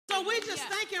So we just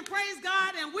thank and praise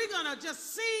God, and we're going to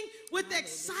just sing with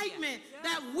excitement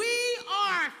that we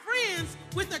are friends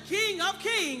with the King of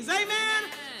Kings. Amen.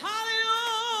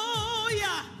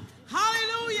 Hallelujah.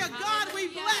 Hallelujah. God, we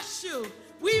bless you.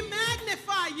 We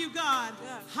magnify you, God.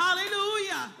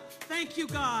 Hallelujah. Thank you,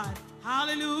 God.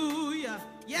 Hallelujah.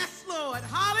 Yes, Lord.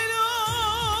 Hallelujah.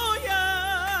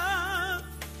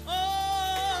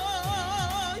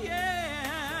 Oh,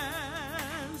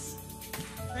 yes.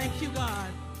 Thank you,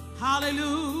 God.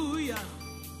 Hallelujah.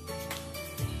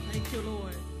 Thank you,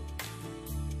 Lord.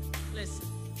 Listen.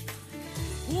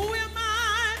 Who am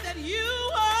I that you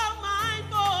are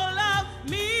mindful of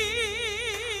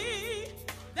me?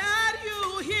 That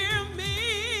you hear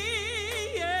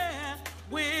me, yeah,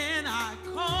 when I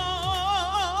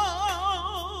call.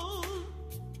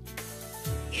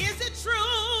 Is it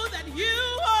true that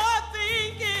you are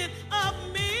thinking of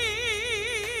me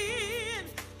and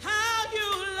how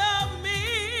you love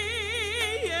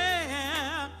me?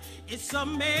 Yeah, it's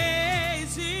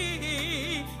amazing.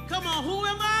 Come on, who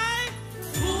am I?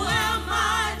 Who am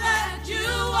I that you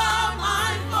are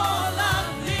mindful of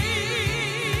me?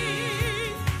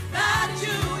 That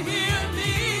you hear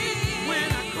me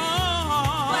when I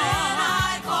call. When I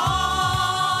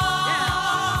call.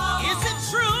 Yeah. Is it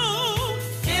true?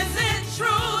 Is it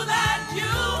true that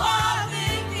you are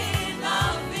thinking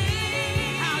of me?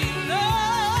 How you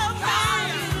love me? How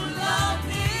you love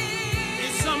me?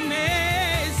 It's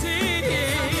amazing.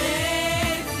 It's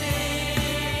amazing.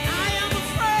 I am a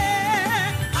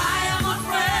friend. I am a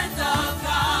friend of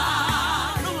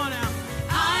God. Come on now.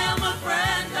 I am a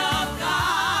friend of God.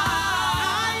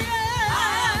 I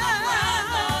am a friend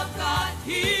of God.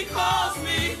 He calls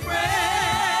me friend.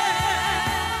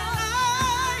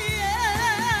 I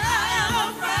am a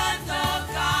friend of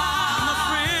God. I'm a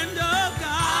friend of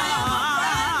God.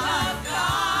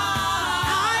 I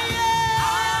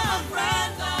am a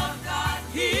friend of God.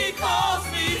 He calls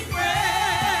me friend.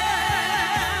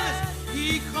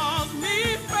 He calls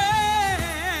me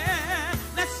friend.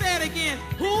 Let's say it again.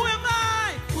 Who am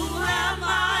I? Who am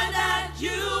I that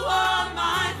you are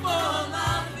mindful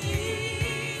of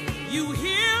me? You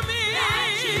hear me.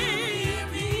 That you hear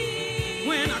me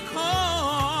when I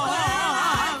call. When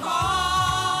I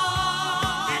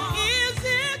call. And is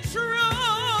it true?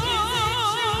 Is it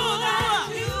true that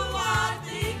you are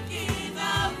thinking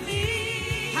of me?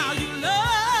 How you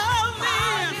love me?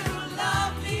 How you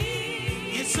love me?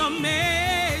 It's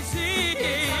amazing.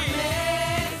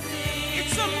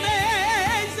 It's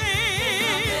amazing.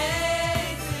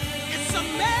 It's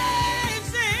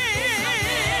amazing.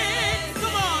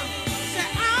 Come on. Say,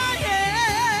 I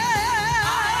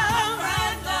am a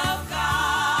friend of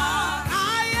God. I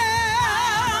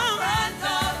am a friend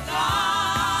of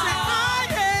God. Say, I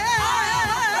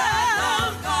am a friend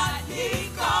of God. He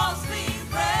calls me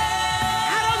friend. I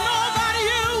don't know about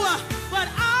you, but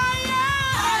I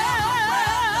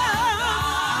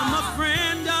am a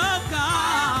friend of God.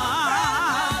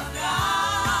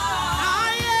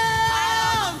 I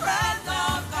am a friend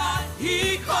of God.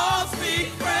 He calls me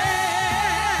friend.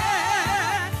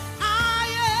 I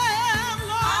am,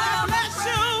 Lord, bless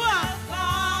you.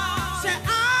 Say, I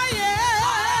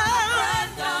am a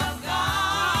friend of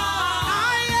God. I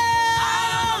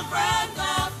am a friend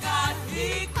of God.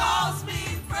 He calls me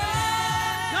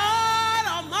friend. God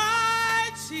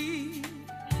Almighty,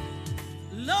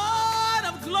 Lord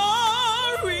of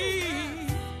glory,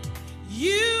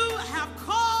 you have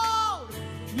called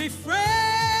me friend.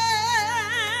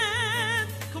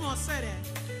 Come on, say that.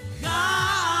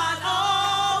 God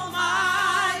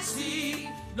Almighty,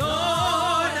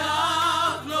 Lord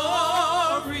of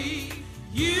glory,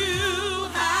 you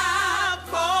have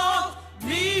called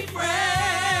me friend.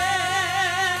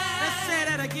 Let's say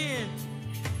that again.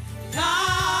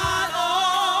 God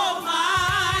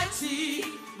Almighty,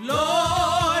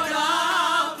 Lord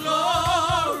of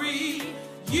glory,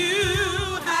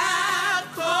 you have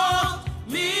called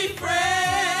me friend.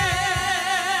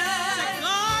 Say,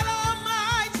 God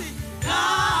Almighty, God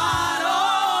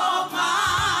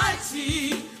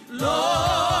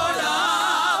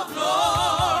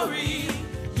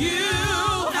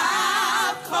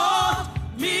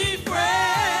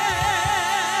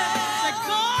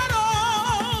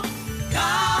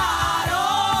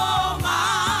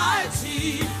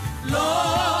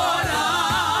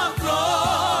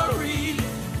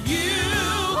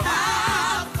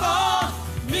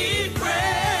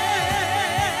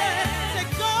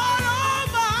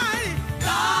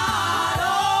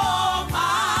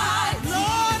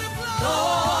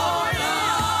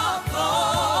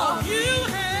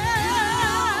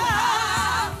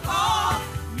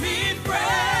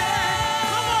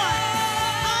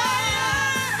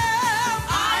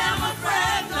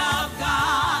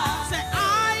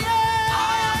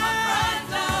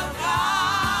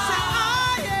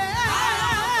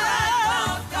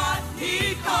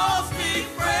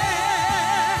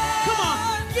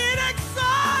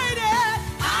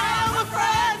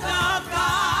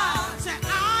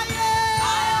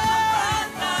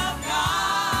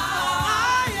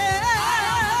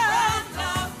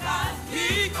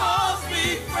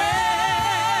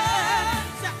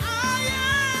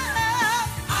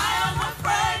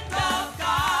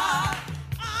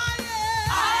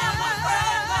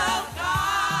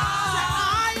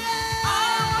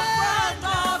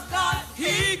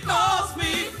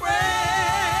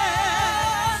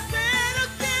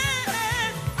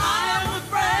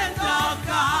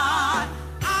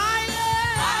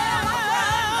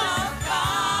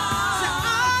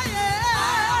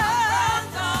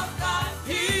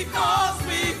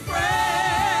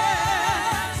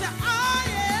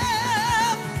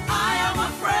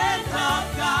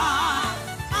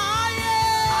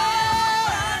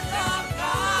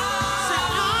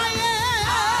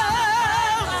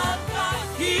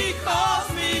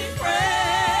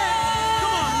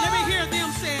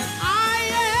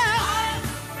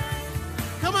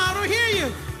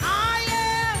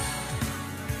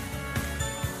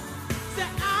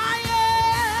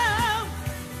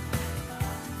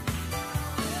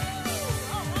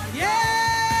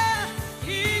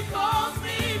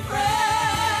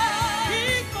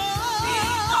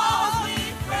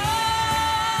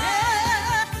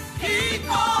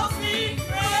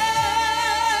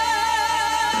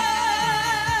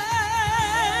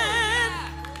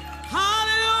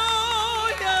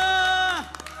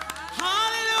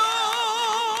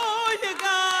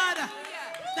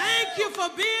for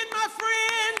being my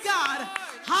friend, God.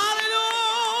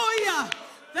 Hallelujah.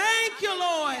 Thank you,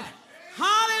 Lord.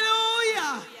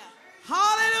 Hallelujah.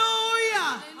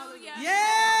 Hallelujah.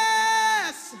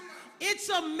 Yes. It's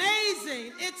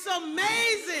amazing. It's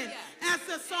amazing, as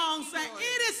the song said.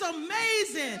 It is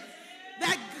amazing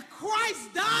that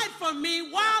Christ died for me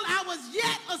while I was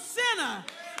yet a sinner.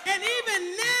 And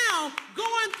even now,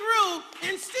 going through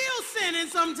and still sinning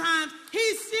sometimes,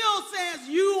 he still says,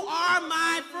 you are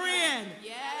my friend.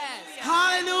 Yes.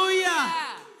 Hallelujah.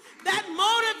 That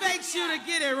motivates you to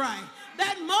get it right.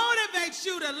 That motivates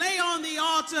you to lay on the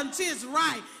altar until it's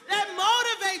right. That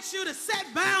motivates you to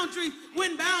set boundaries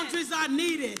when boundaries are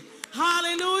needed.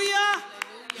 Hallelujah.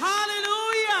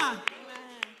 Hallelujah.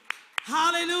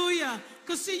 Hallelujah.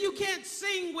 Because see, you can't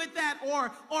sing with that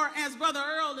or as Brother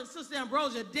Earl and Sister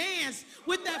Ambrosia dance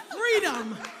with that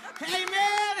freedom.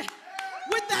 Amen.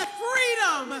 With that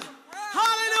freedom.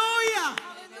 Hallelujah.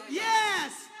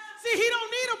 Yes. See, he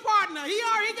don't need a partner. He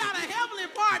already got a heavenly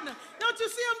partner. Don't you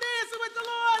see him dancing with the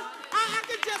Lord? I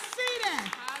can just see that.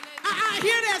 I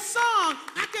hear that song.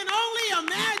 I can only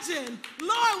imagine,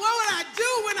 Lord, what would I do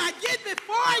when I get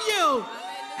before you?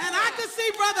 And I can see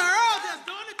Brother Earl just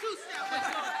doing the two-step with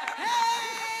you.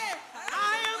 Hey,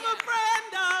 I am a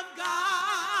friend of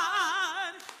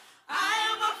God. I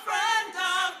am a friend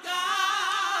of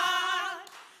God.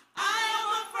 I am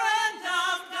a friend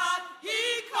of God.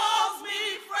 He calls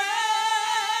me friend.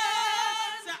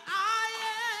 So I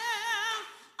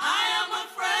am a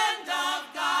friend of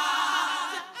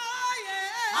God. So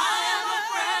I am a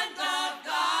friend of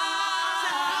God.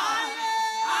 So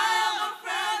I am a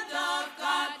friend of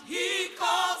God. He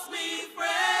calls me friend.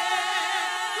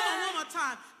 Come on, one more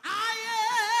time. I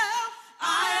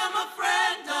am a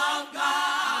friend of God.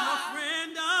 I'm a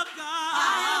friend of God.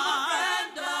 I am a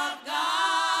friend of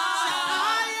God. So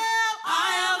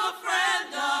I am a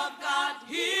friend of God.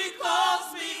 He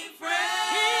calls me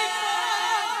friend.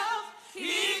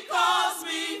 He calls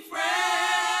me friend.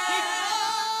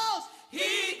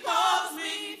 He calls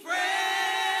me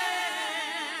friend.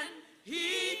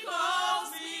 He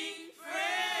calls me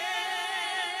friend.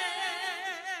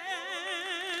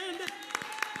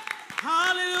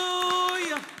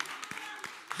 Hallelujah.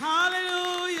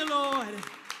 Hallelujah, Lord.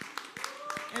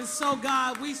 And so,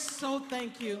 God, we so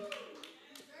thank you.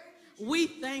 We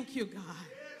thank you, God.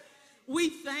 We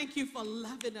thank you for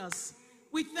loving us.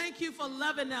 We thank you for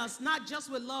loving us, not just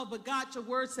with love, but God, your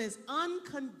word says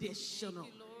unconditional.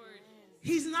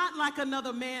 He's not like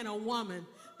another man or woman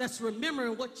that's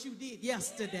remembering what you did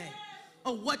yesterday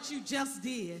or what you just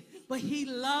did, but he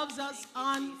loves us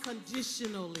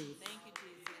unconditionally,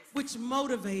 which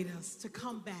motivates us to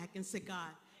come back and say,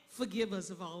 God, forgive us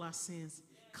of all our sins.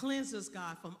 Cleanse us,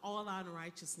 God, from all our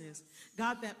unrighteousness.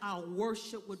 God, that our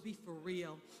worship would be for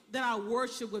real. That our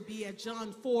worship would be, as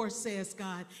John 4 says,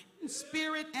 God, in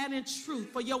spirit and in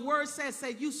truth. For your word says,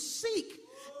 you seek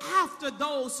after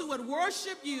those who would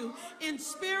worship you in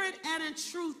spirit and in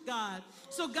truth, God.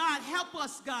 So, God, help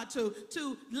us, God, to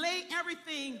lay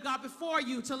everything, God, before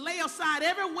you, to lay aside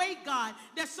every weight, God,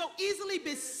 that so easily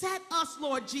beset us,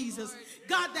 Lord Jesus.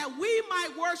 God, that we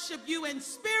might worship you in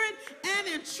spirit and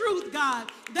in truth, God,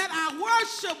 that our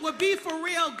worship would be for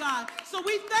real, God. So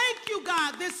we thank you,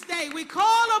 God, this day. We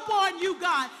call upon you,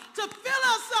 God, to fill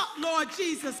us up, Lord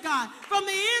Jesus, God, from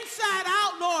the inside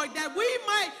out, Lord, that we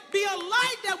might be a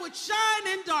light that would shine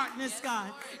in darkness,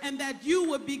 God, and that you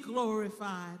would be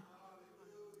glorified.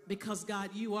 Because,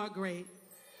 God, you are great.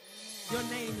 Your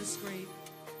name is great.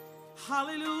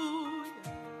 Hallelujah.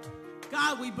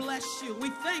 God, we bless you. We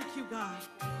thank you, God.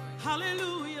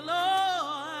 Hallelujah,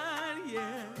 Lord.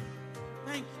 Yeah.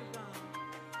 Thank you, God.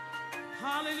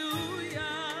 Hallelujah.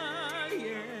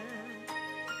 Yeah.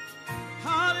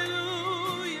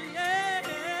 Hallelujah. Yeah.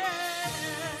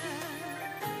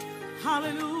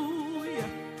 Hallelujah.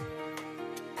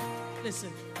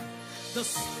 Listen. The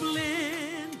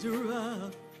splendor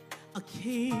of a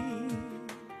king,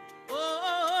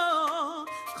 oh,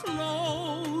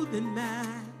 clothed in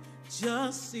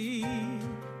majesty.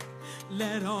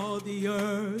 Let all the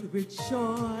earth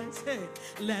rejoice. Hey,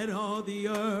 let all the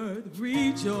earth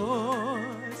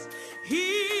rejoice.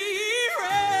 He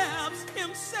wraps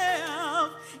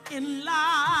himself in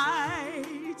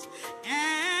light,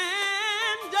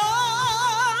 and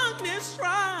darkness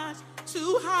tries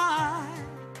to hide,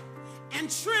 and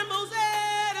trembles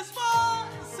at his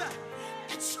voice,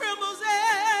 and trembles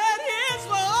at his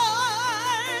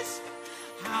voice.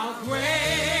 How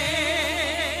great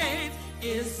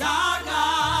is our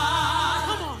God.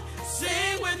 Come on,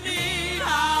 sing with me.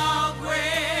 How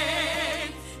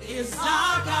great is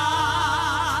our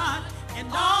God,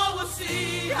 and all will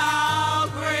see how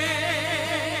great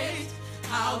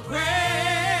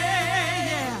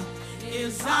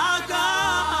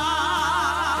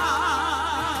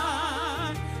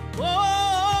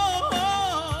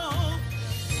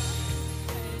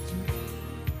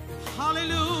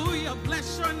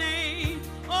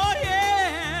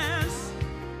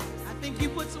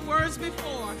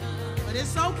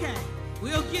It's okay.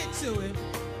 We'll get to it.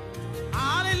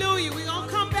 Hallelujah. We're going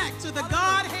to come back to the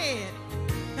Godhead.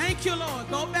 Thank you, Lord.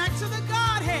 Go back to the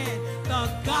Godhead.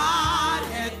 The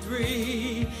Godhead,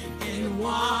 three in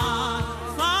one.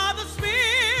 Father,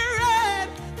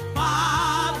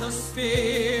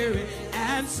 Spirit,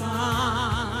 and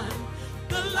Son.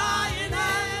 The Lion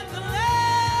and the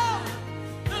Lamb.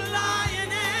 The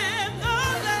Lion and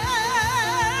the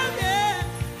Lamb. Yeah.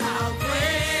 How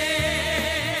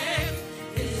great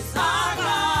is our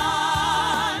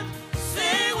God.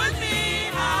 Sing with me,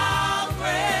 how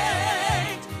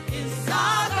great is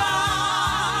our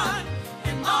God.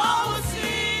 And all will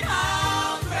see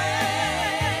how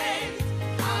great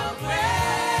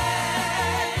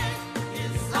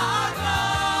is our God.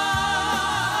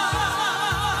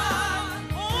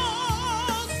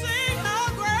 Oh, sing how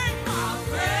great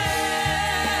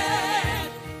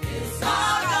is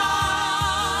our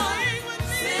God.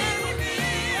 Sing with me,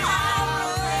 how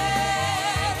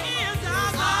great is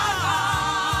our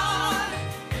God.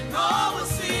 And all will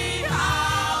see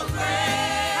how great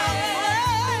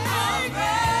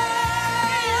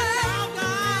is our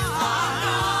God.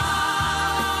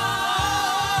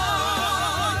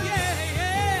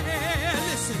 Yeah.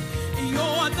 Listen,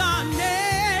 you're the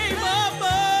name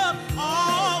above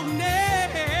all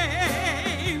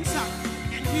names,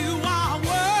 and you are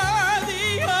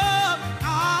worthy of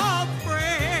all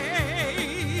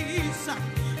praise.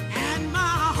 And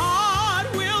my heart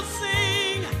will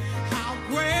sing, how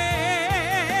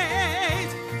great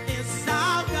is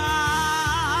our God.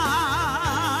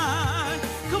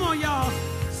 Come on, y'all.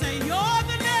 Say, you're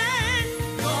the name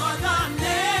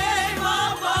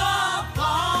above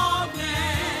all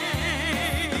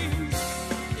names.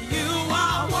 You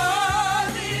are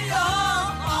worthy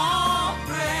of all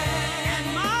praise. And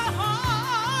my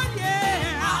heart,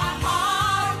 yeah, my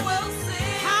heart will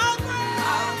sing, how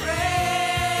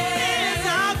great is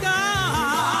our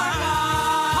God.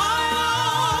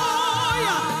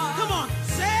 Hallelujah. Come on,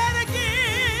 say it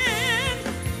again.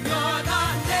 You're the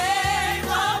name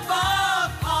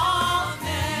above all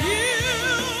names. You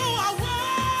are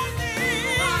worthy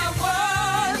of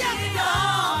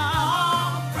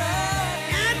all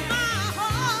praise. And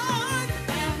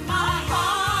my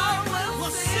heart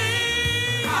will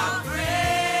sing, how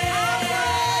great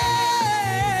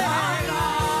is our God.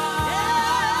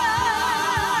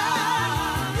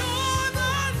 You're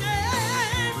the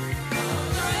name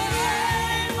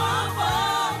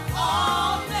above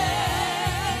all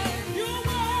names. You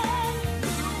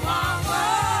are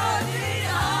worthy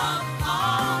of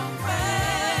all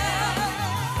praise.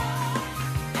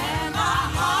 And my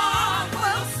heart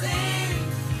will sing,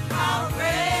 how great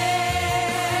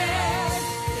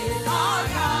is our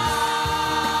God.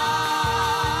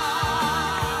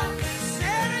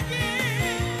 Say it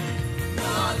again.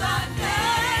 You're the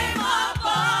name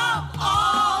above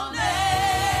all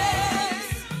names.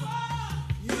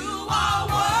 You are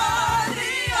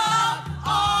worthy of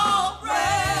all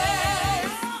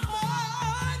praise.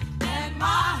 And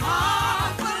my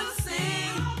heart will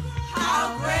sing,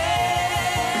 how great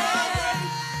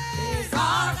is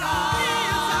our God.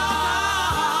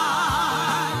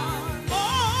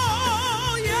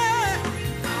 Oh, yeah.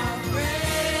 How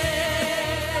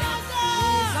great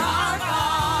is our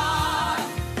God.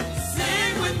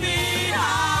 Sing with me,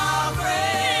 how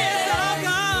great is our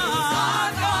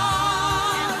God.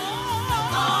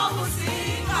 All will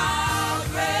sing, how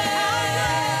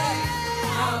great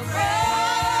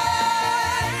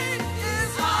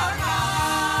is our God.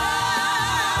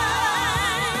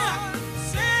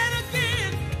 Say it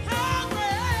again, how great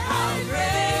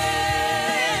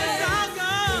is our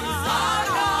God.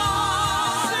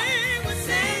 Sing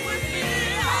with me,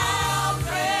 how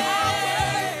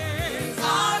great is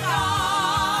our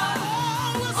God.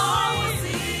 All will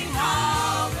sing,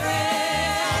 how great is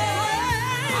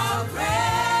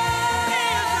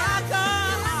our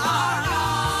God.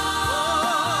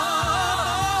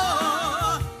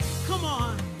 Come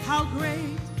on, how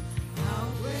great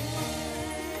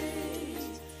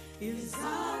is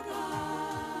our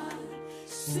God.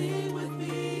 Sing with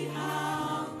me,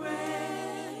 how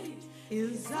great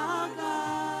is our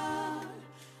God.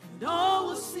 And all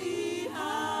will see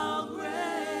how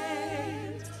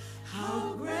great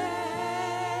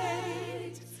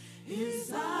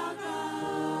is our God.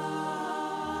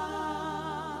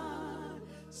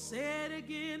 Say it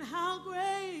again, how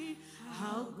great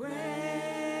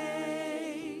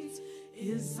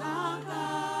is our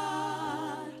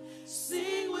God.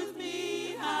 Sing with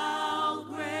me, how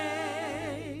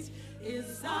great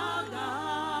is our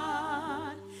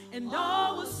God. And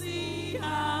all will see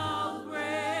how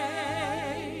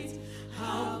great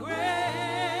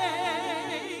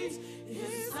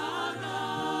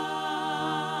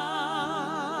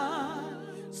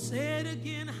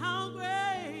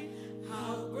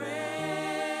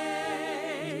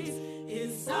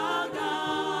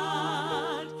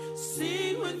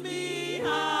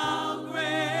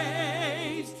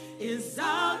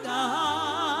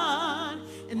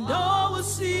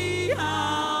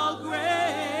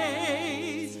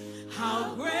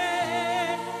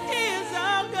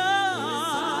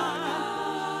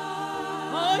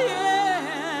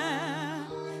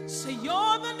Say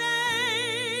you're the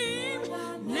name,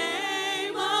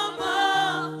 name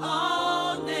above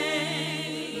all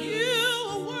names.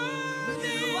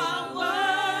 You are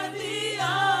worthy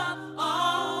of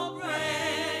all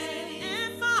praise.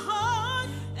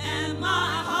 And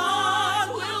my heart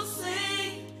will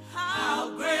sing how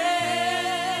great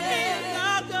is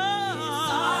our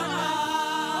God.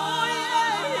 Oh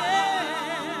yeah,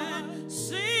 yeah.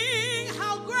 Sing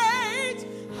how great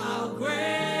is our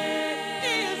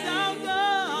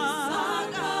God.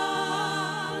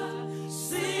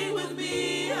 Sing with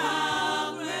me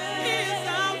how great is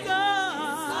our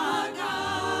God.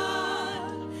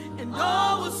 And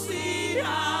all will see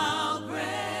how great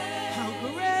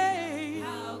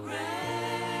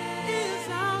is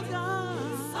our God.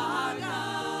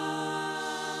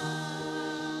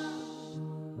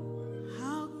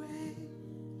 How great.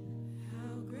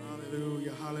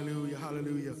 Hallelujah, hallelujah,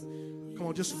 hallelujah. Come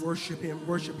on, just worship him,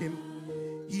 worship him.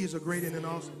 He is a great and an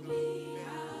awesome God.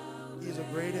 He is a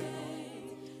great and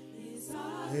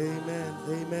amen,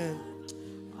 amen.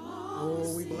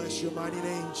 Oh, we bless your mighty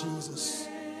name, Jesus.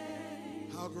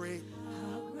 How great.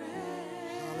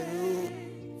 Hallelujah.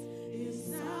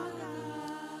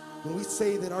 When we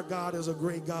say that our God is a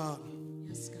great God,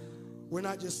 we're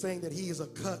not just saying that he is a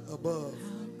cut above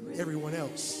everyone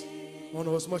else. Oh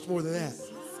no, it's much more than that.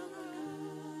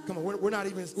 Come on, we're not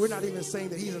even saying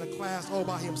that he's in a class all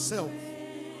by himself.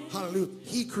 Hallelujah.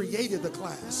 He created the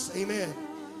class. Amen.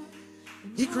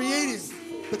 He created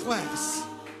the class.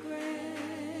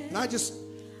 And I just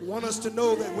want us to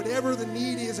know that whatever the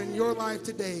need is in your life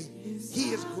today, he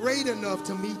is great enough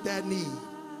to meet that need.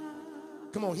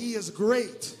 Come on, he is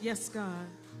great. Yes, God.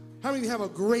 How many of you have a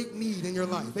great need in your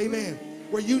life? Amen.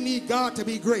 Where you need God to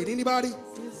be great. Anybody?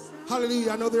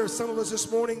 Hallelujah. I know there are some of us this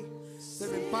morning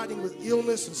that have been fighting with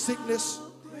illness and sickness.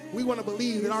 We want to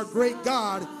believe that our great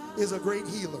God is a great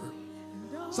healer.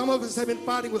 Some of us have been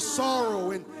fighting with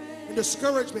sorrow and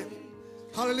discouragement.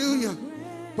 Hallelujah.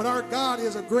 But our God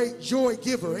is a great joy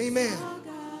giver. Amen.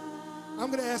 I'm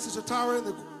going to ask Sister Tara and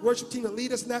the worship team to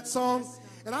lead us in that song.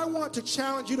 And I want to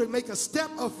challenge you to make a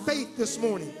step of faith this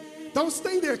morning. Don't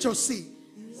stay there at your seat.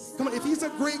 Come on, if he's a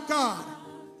great God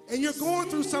and you're going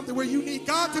through something where you need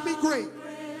God to be great,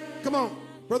 come on.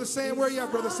 Brother Sam, where are you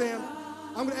at, Brother Sam?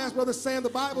 I'm going to ask Brother Sam, the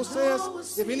Bible says,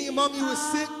 if any among you is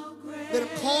sick, let him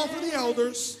call for the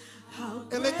elders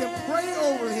and let them pray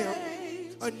over him,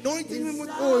 anointing him with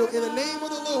oil in the name of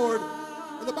the Lord.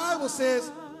 And the Bible says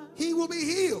he will be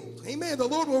healed. Amen. The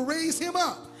Lord will raise him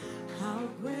up.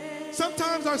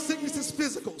 Sometimes our sickness is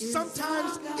physical.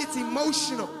 Sometimes it's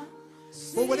emotional.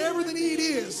 But whatever the need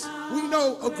is, we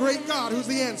know a great God who's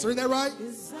the answer. Isn't that right?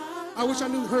 I wish I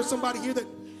heard somebody here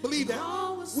that believed that.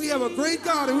 We have a great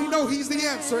God and we know he's the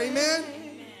answer. Amen.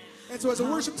 And so as the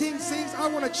worship team sings, I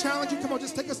want to challenge you. Come on,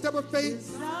 just take a step of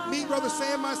faith. Me, Brother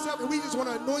Sam, myself, and we just want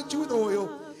to anoint you with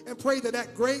oil and pray that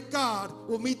that great God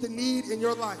will meet the need in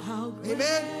your life.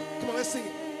 Amen. Come on, let's sing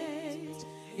it.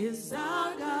 Is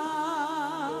our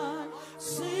God.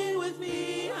 Sing with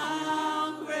me,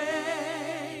 how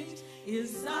great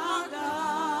is our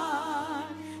God.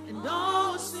 And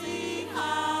all sing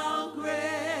how great.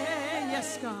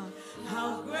 Yes, God.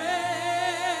 How great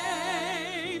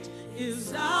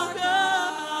is our God.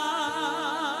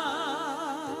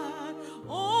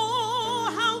 Oh,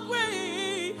 how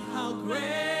great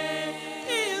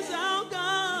is our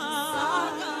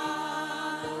God.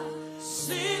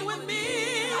 Sing with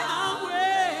me, how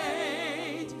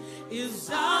great is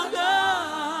our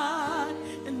God.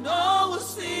 And all will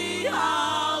see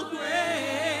how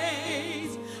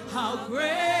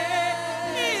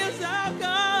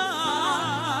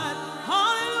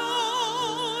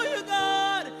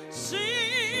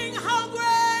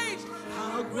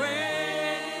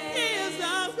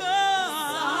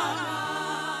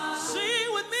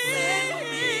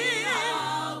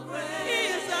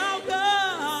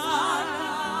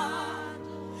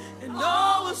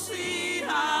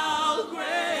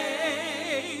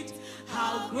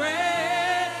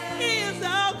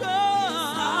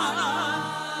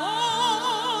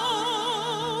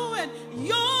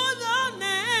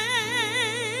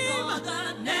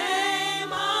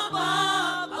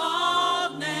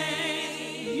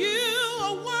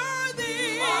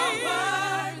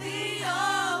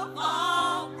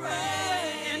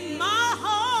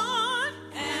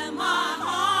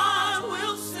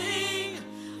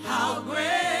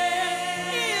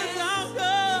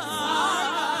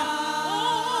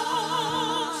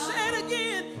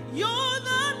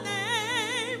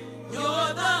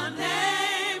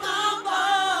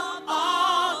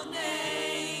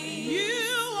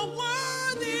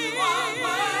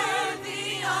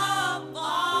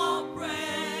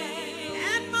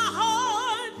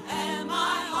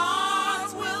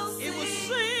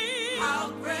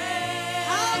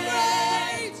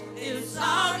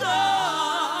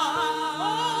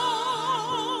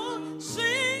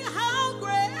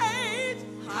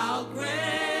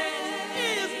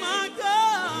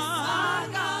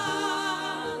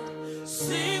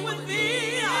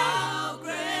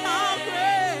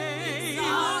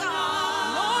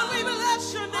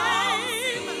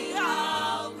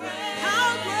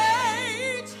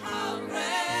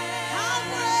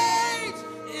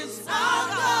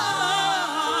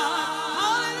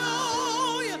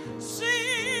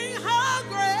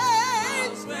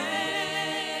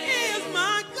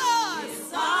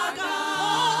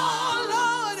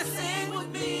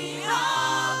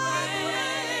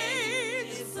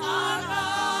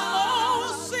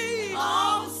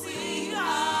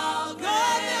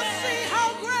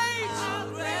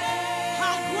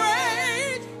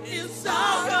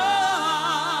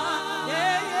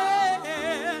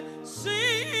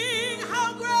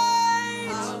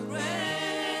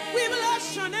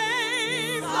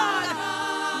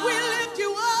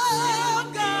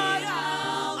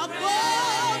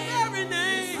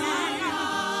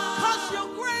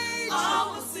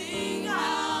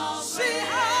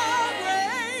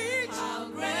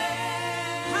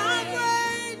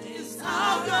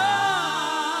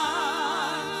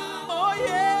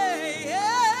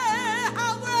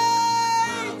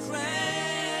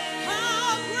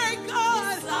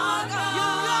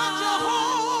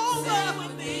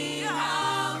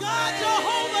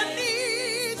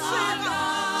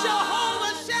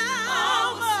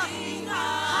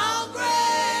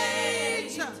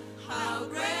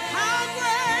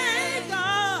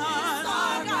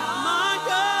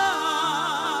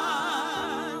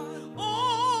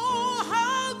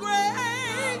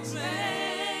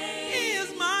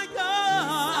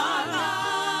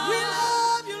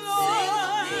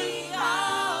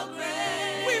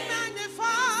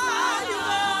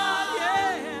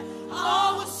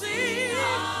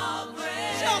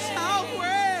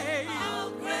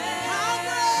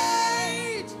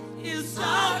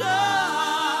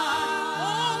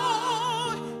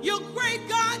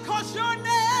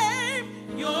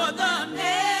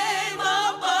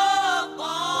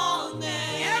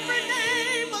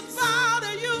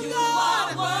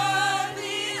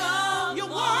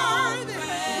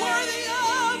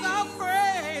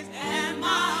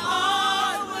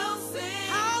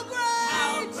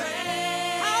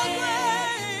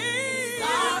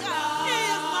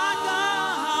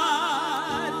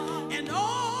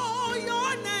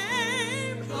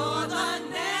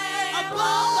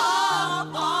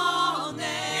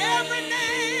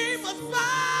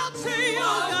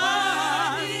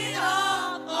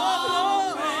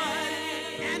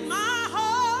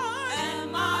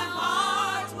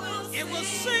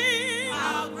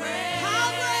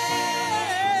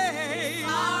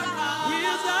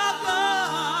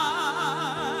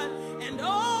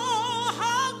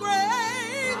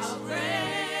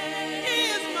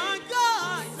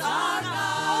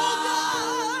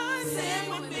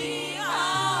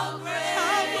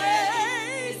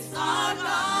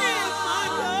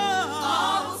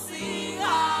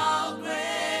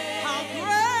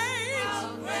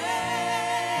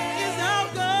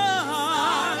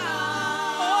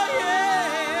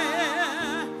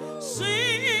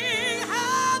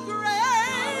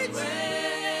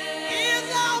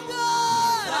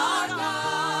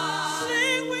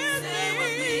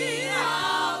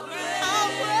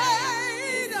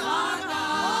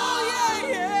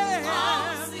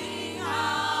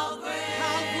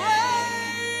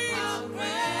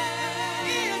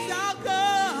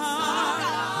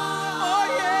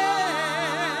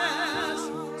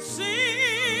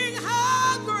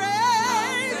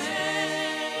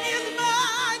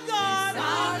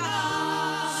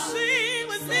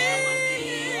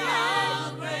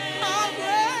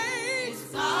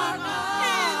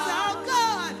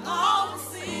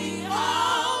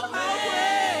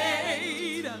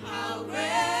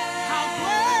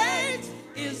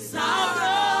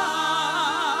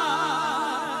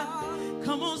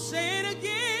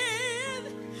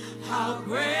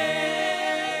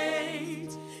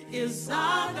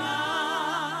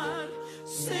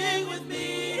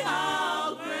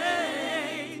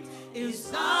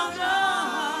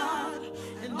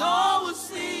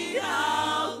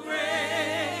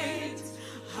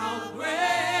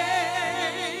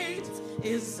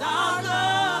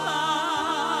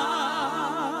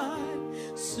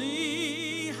God.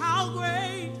 Sing how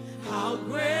great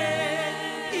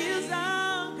is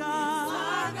our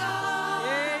God.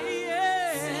 Yeah,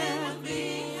 yeah. Sing with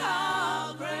me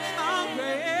how great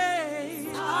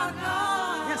is our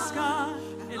God. Yes, God.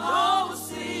 And all will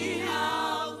see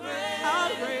how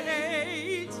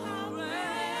great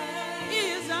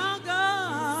is our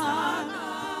God.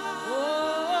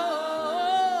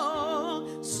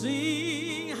 Oh,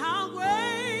 sing how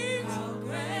great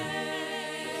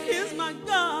is my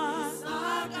God.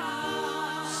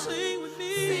 Sing with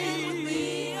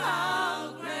me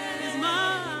how great is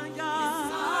my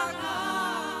God.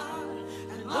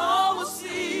 And all will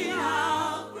see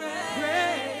how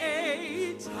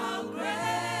great is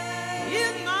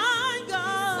my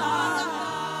God.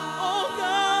 Oh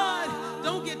God,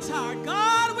 don't get tired.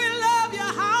 God, we love you.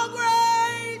 How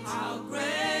great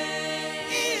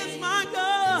is my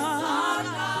God.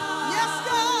 Yes,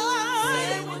 God.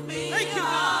 Thank you,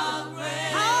 God.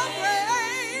 How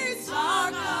great is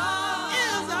our God.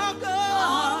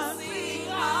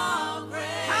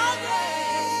 How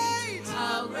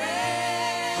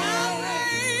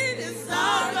great is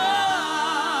our God.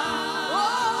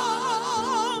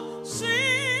 Oh,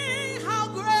 sing how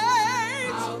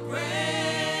great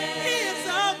is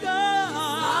our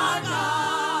God.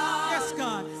 Yes,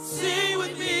 God. Sing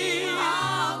with me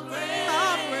how great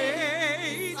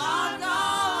our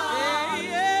God. Yeah,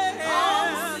 yeah.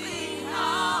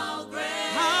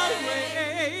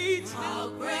 How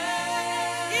great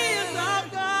is our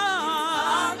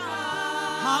God.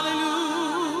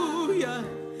 Hallelujah.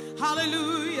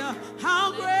 Hallelujah.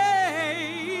 How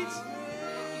great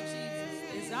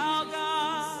is our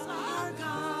God.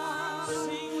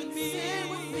 Sing with me.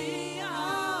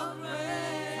 How great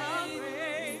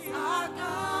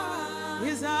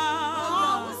is our God.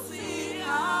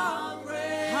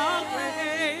 How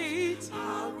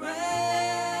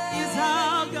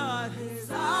great is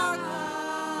our God.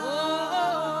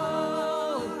 Oh,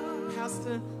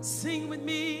 Pastor, sing with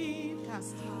me.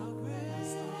 Pastor.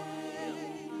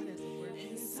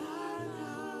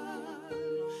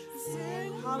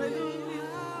 Hallelujah.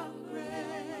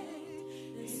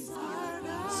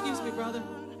 Excuse me, brother.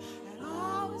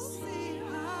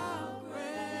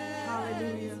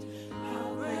 Hallelujah.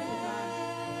 Thank you,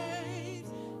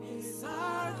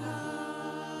 God.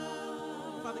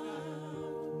 Father God.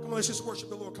 Come on, let's just worship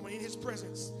the Lord. Come on, in his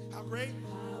presence. How great?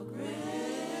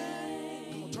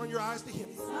 Come on, turn your eyes to him.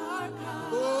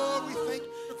 Lord, we thank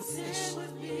you for this.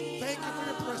 Thank you for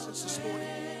your presence this morning.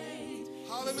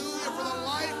 Hallelujah, for the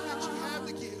life that you have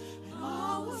to give.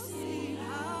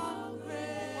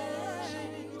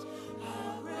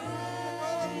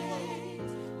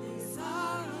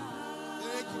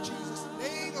 Thank you, Jesus. The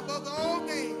name above all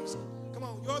names. Come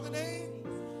on, you're the name.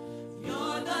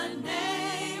 You're the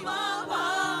name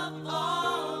above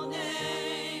all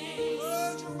names.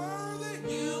 Lord, you're worthy.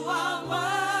 You are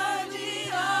worthy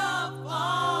of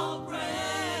all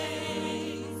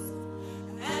praise.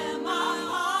 And my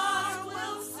heart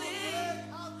will sing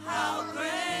how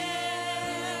great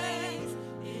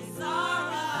is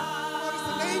our Lord, it's the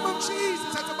God. name of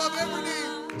Jesus that's above every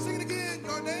name. Sing it again.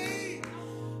 Your name.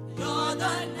 You're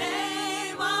the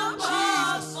name above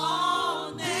Jesus.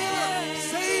 all names.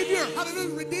 Savior.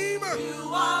 Hallelujah. Redeemer.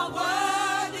 You are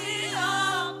worthy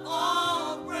of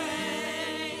all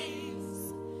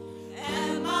praise,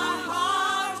 and my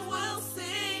heart will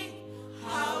sing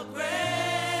how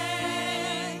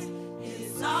great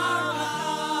is our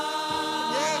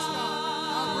God. Yes,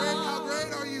 God. How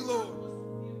great are you, Lord?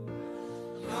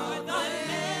 You're the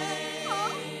name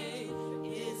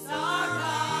is our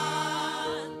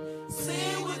God.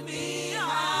 Sing with me,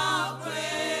 how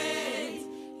great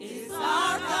is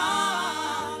our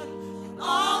God.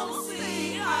 All will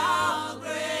see how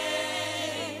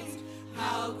great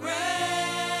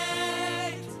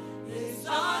is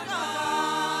our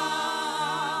God.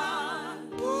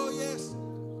 Oh, yes.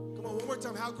 Come on, one more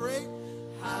time. How great?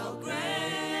 How great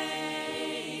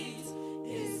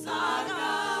is our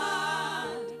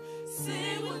God.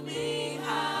 Sing with me,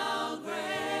 how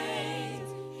great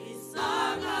is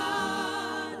our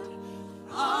God.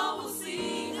 All will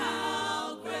sing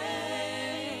how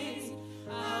great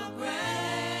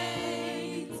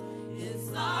is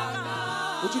our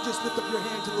God. Would you just lift up your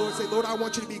hand to the Lord and say, Lord, I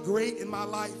want you to be great in my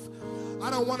life. I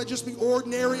don't want to just be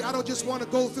ordinary. I don't just want to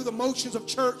go through the motions of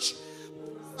church.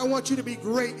 I want you to be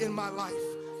great in my life.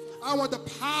 I want the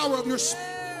power of your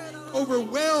spirit to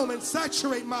overwhelm and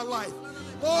saturate my life.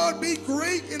 Lord, be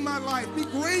great in my life. Be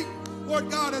great, Lord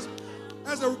God,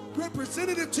 as a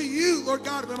representative to you, Lord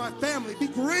God, of my family. Be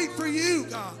great for you,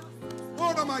 God.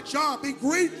 Lord, on my job, be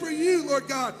great for you, Lord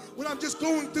God. When I'm just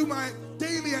going through my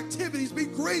daily activities, be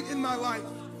great in my life.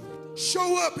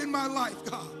 Show up in my life,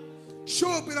 God.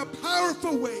 Show up in a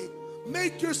powerful way.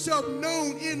 Make yourself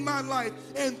known in my life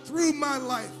and through my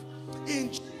life.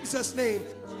 In Jesus' name,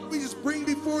 we just bring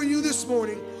before you this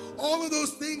morning all of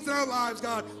those things in our lives,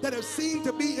 God, that have seemed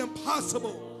to be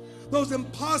impossible. Those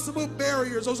impossible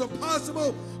barriers, those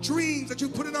impossible dreams that you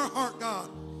put in our heart, God.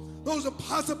 Those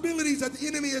impossibilities that the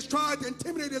enemy has tried to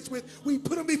intimidate us with, we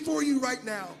put them before you right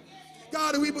now.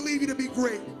 God, and we believe you to be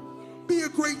great. Be a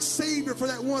great Savior for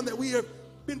that one that we have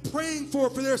been praying for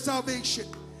their salvation.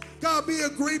 God, be a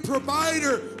great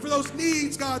provider for those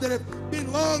needs, God, that have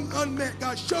been long unmet.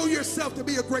 God, show yourself to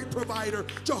be a great provider.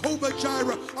 Jehovah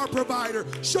Jireh, our provider.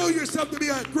 Show yourself to be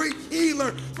a great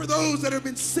healer for those that have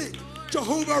been sick.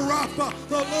 Jehovah Rapha,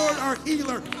 the Lord our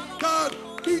healer. God,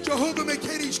 be Jehovah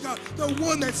Mekadesh, God, the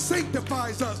one that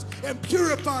sanctifies us and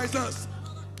purifies us.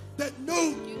 That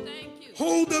no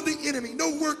hold of the enemy,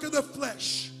 no work of the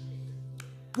flesh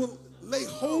will lay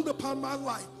hold upon my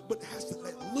life, but has to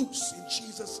let loose in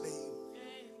Jesus'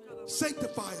 name.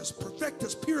 Sanctify us, perfect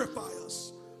us, purify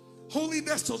us. Holy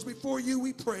vessels before you,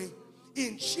 we pray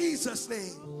in Jesus'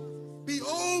 name. Be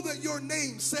all that your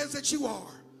name says that you are.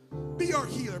 Be our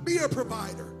healer, be our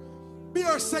provider, be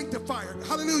our sanctifier,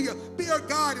 hallelujah. Be our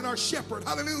guide and our shepherd,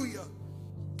 hallelujah.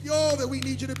 Be all that we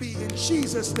need you to be in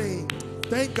Jesus' name.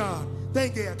 Thank God.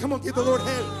 Thank God. Come on, give the Lord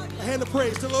a hand of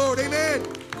praise to the Lord. Amen.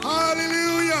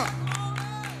 Hallelujah.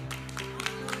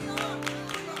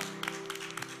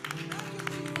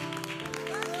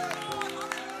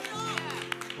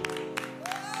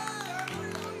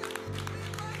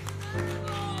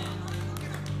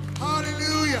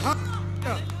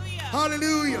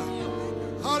 Hallelujah.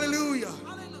 Hallelujah.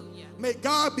 May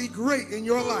God be great in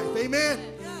your life. Amen.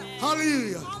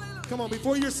 Hallelujah. Come on,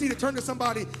 before you're seated, turn to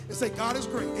somebody and say, God is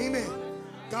great. Amen.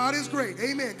 God is great.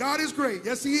 Amen. God is great.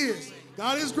 Yes, he is.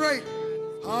 God is great.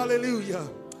 Hallelujah.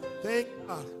 Thank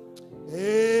God.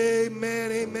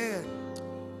 Amen. Amen.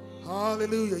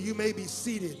 Hallelujah. You may be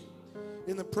seated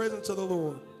in the presence of the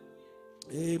Lord.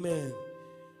 Amen.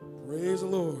 Praise the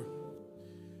Lord.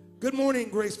 Good morning,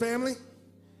 Grace family.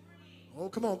 Oh,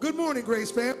 come on. Good morning,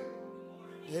 Grace family.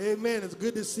 Amen. It's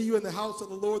good to see you in the house of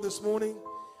the Lord this morning.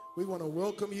 We want to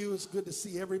welcome you. It's good to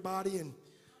see everybody. And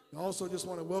also just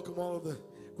want to welcome all of the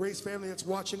Grace family that's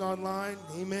watching online.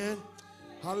 Amen.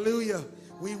 Hallelujah.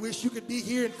 We wish you could be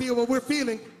here and feel what we're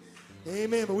feeling.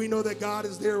 Amen. But we know that God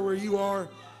is there where you are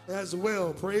as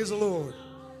well. Praise the Lord.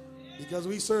 Because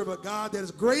we serve a God that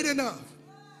is great enough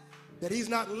that he's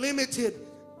not limited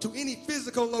to any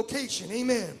physical location.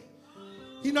 Amen.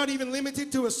 He's not even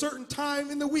limited to a certain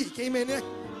time in the week. Amen.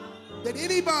 That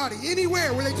anybody,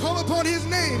 anywhere where they call upon his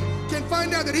name can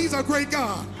find out that he's a great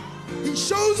God. He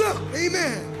shows up.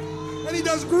 Amen. And he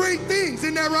does great things.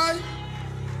 Isn't that right?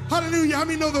 Hallelujah. How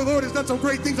many know the Lord has done some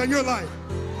great things on your life?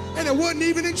 And it wasn't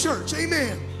even in church.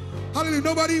 Amen. Hallelujah.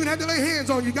 Nobody even had to lay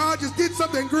hands on you. God just did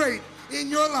something great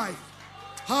in your life.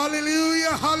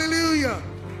 Hallelujah. Hallelujah.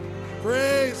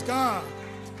 Praise God.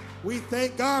 We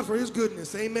thank God for his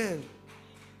goodness. Amen.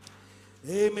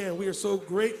 Amen. We are so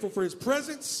grateful for his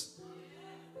presence.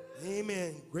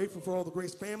 Amen. Grateful for all the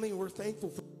Grace family, and we're thankful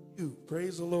for you.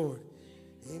 Praise the Lord.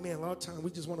 Amen. A lot of times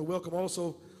we just want to welcome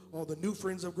also all the new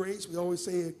friends of Grace. We always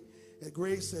say at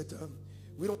Grace that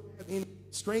we don't have any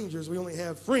strangers. We only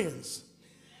have friends.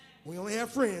 We only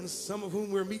have friends, some of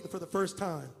whom we're meeting for the first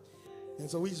time. And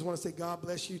so we just want to say God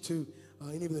bless you to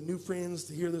any of the new friends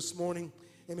here this morning.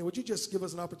 Amen. Would you just give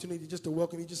us an opportunity just to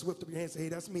welcome you? Just lift up your hand and say, hey,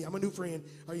 that's me. I'm a new friend.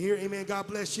 Are you here? Amen. God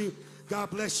bless you. God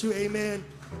bless you. Amen.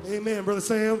 Amen. Brother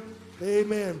Sam.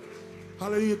 Amen.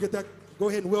 Hallelujah. Get that. Go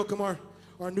ahead and welcome our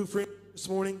new friend this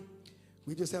morning.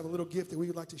 We just have a little gift that we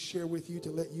would like to share with you to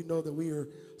let you know that we are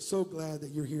so glad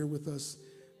that you're here with us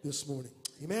this morning.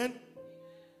 Amen.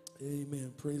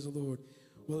 Amen. Praise the Lord.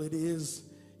 Well, it is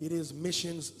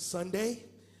Missions Sunday,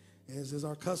 as is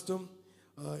our custom.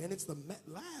 And it's the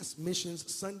last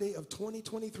Missions Sunday of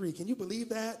 2023. Can you believe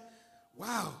that?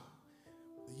 Wow.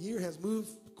 The year has moved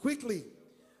quickly.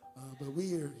 But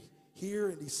we are here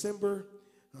in December,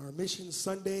 our Missions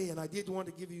Sunday. And I did want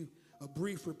to give you a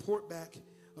brief report back.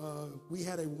 We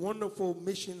had a wonderful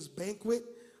missions banquet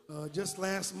just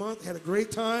last month. Had a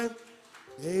great time.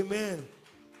 Amen.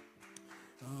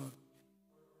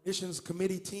 Missions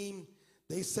committee team,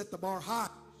 they set the bar high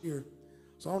here.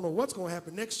 So I don't know what's going to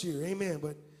happen next year. Amen.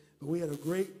 But we had a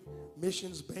great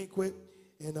missions banquet,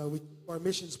 and we our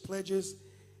missions pledges.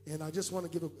 And I just want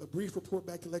to give a brief report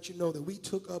back to let you know that we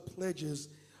took up pledges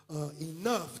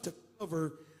enough to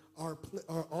cover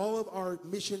all of our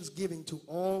missions giving to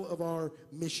all of our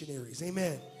missionaries.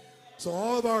 Amen. So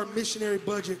all of our missionary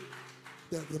budget,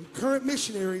 the current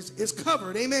missionaries, is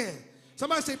covered. Amen.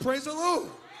 Somebody say, praise the Lord.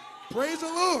 Praise the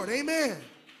Lord. Amen.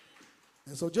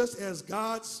 And so just as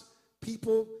God's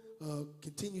people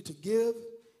continue to give,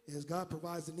 as God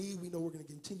provides the need, we know we're going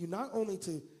to continue not only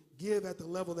to give at the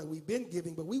level that we've been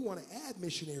giving, but we want to add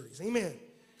missionaries. Amen.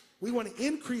 We want to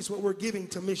increase what we're giving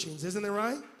to missions. Isn't that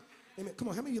right? Amen. Come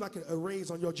on, how many of you like a raise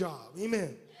on your job?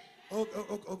 Amen.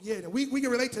 Oh yeah, we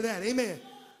can relate to that. Amen.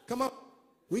 Come on.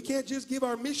 We can't just give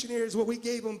our missionaries what we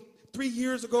gave them 3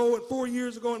 years ago and 4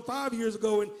 years ago and 5 years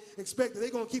ago and expect that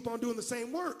they're going to keep on doing the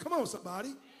same work. Come on,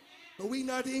 somebody. But we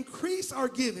need to increase our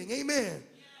giving. Amen.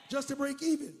 Just to break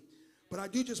even. But I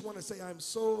do just want to say I'm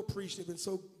so appreciative and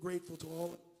so grateful to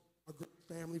all our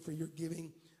family for your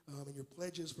giving and your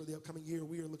pledges for the upcoming year.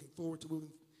 We are looking forward to moving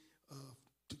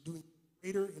to doing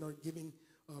greater in our giving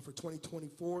for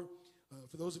 2024.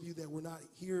 For those of you that were not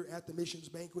here at the missions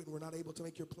banquet and were not able to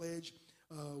make your pledge,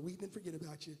 we didn't forget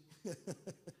about you.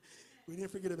 We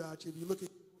didn't forget about you. If you look at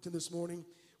this morning,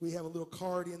 we have a little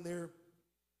card in there.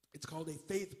 It's called a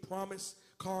faith promise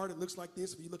card. It looks like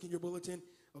this. If you look in your bulletin,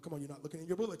 oh, come on, you're not looking in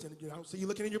your bulletin. I don't see you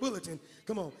looking in your bulletin.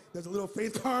 Come on, there's a little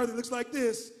faith card that looks like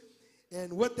this.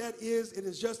 And what that is, it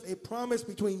is just a promise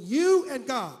between you and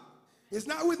God. It's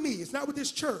not with me. It's not with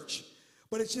this church.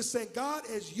 But it's just saying, God,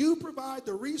 as you provide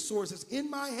the resources in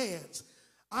my hands,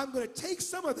 I'm going to take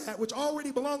some of that, which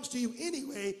already belongs to you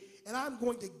anyway, and I'm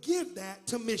going to give that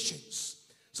to missions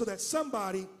so that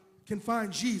somebody can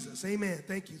find Jesus. Amen.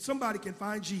 Thank you. Somebody can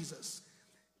find Jesus.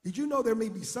 Did you know there may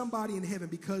be somebody in heaven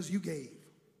because you gave?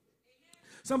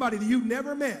 Somebody that you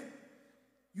never met.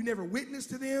 You never witnessed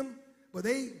to them, but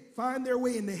they find their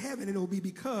way into heaven, and it will be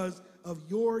because of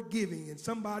your giving and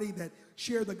somebody that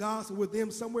shared the gospel with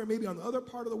them somewhere maybe on the other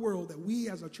part of the world that we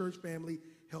as a church family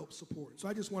help support. So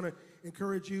I just want to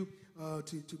encourage you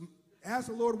to ask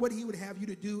the Lord what he would have you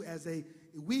to do as a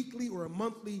weekly or a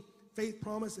monthly faith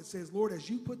promise that says, Lord, as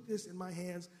you put this in my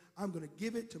hands, I'm going to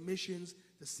give it to missions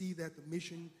to see that the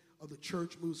mission of the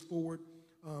church moves forward.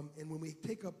 And when we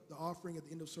take up the offering at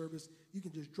the end of service, you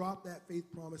can just drop that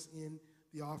faith promise in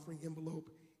the offering envelope,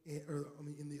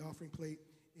 in the offering plate,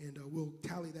 and we'll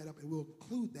tally that up and we'll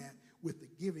include that with the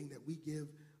giving that we give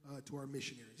to our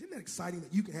missionaries. Isn't that exciting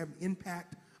that you can have an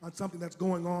impact on something that's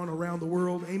going on around the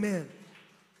world? Amen.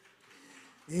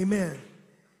 Amen.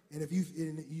 And if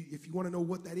you want to know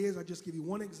what that is, I'll just give you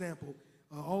one example.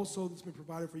 Also, that's been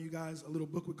provided for you guys, a little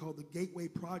booklet called The Gateway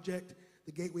Project.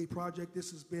 The Gateway Project,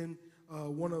 this has been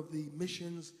one of the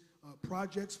missions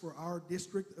projects for our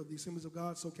district of the Assemblies of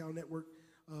God, SoCal Network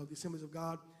of the Assemblies of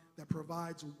God, that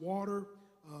provides water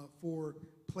for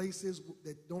places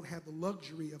that don't have the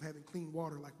luxury of having clean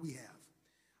water like we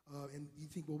have. And you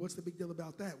think, well, what's the big deal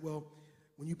about that? Well,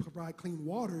 when you provide clean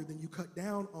water, then you cut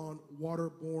down on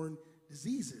waterborne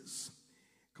diseases.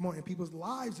 Come on, and people's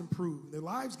lives improve. Their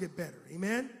lives get better.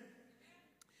 Amen?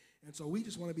 And so we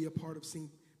just want to be a part of seeing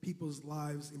people's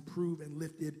lives improve and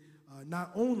lifted,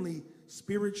 not only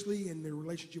spiritually in their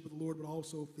relationship with the Lord, but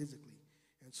also physically.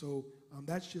 And so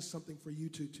that's just something for you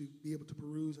to be able to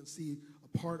peruse and see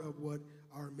a part of what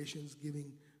our missions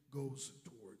giving goes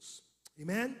towards.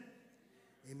 Amen?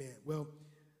 Amen. Well,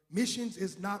 missions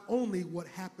is not only what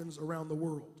happens around the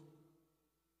world.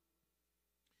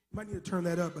 You might need to turn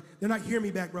that up, but they're not hearing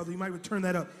me back, brother. You might want to turn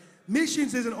that up.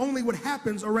 Missions isn't only what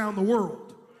happens around the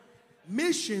world.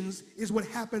 Missions is what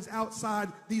happens outside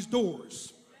these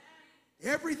doors.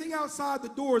 Everything outside the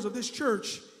doors of this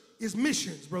church is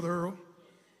missions, Brother Earl,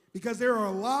 because there are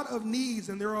a lot of needs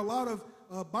and there are a lot of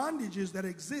bondages that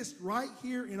exist right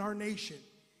here in our nation.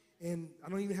 And I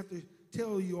don't even have to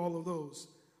tell you all of those.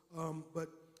 But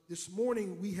this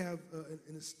morning we have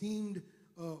an esteemed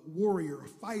warrior, a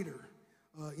fighter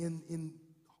in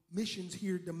missions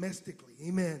here domestically.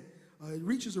 Amen. It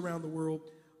reaches around the world,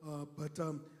 but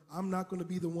I'm not going to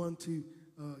be the one to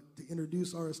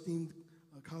introduce our esteemed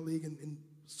colleague and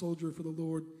soldier for the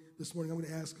Lord this morning. I'm going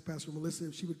to ask Pastor Melissa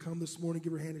if she would come this morning.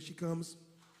 Give her a hand as she comes.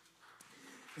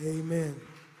 Amen.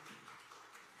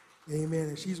 Amen.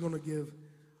 And she's going to give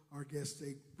our guests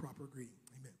a proper greeting.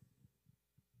 Amen.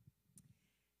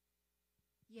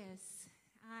 Yes,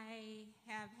 I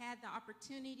have had the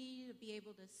opportunity to be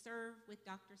able to serve with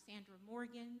Dr. Sandra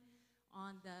Morgan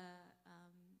on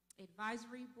the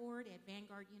advisory board at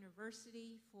Vanguard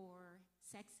University for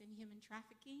sex and human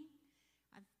trafficking.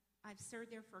 I've served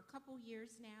there for a couple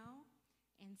years now,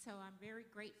 and so I'm very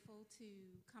grateful to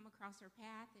come across her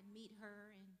path and meet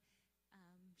her, and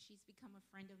she's become a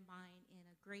friend of mine and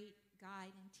a great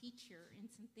guide and teacher in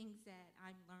some things that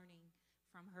I'm learning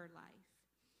from her life.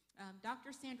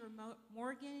 Dr. Sandra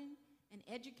Morgan, an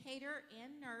educator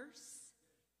and nurse,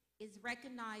 is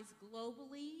recognized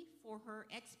globally for her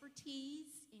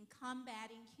expertise in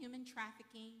combating human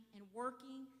trafficking and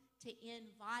working to end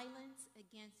violence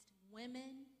against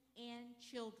women and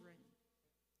children.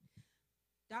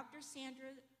 Dr.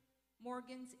 Sandra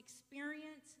Morgan's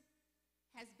experience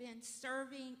has been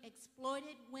serving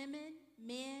exploited women,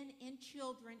 men, and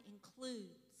children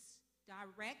includes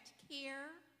direct care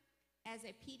as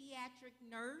a pediatric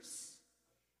nurse,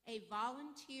 a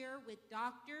volunteer with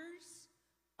Doctors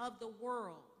of the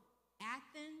World,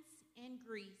 Athens and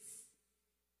Greece,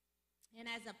 and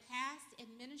as a past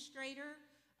administrator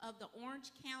of the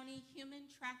Orange County Human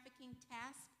Trafficking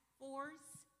Task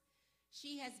Force,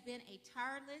 she has been a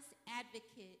tireless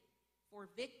advocate for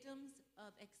victims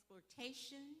of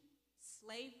exploitation,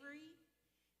 slavery,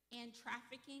 and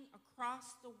trafficking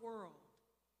across the world,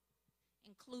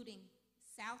 including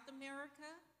South America,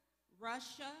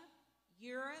 Russia,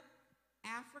 Europe,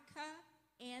 Africa,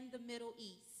 and the Middle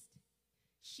East.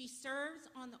 She serves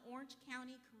on the Orange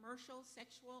County Commercial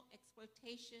Sexual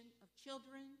Exploitation of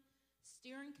Children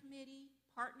Steering Committee,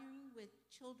 partnering with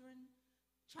children,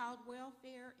 child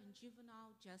welfare, and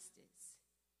juvenile justice.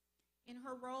 In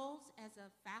her roles as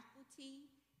a faculty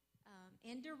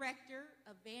and director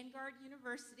of Vanguard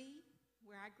University,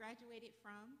 where I graduated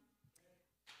from,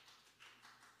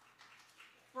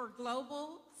 for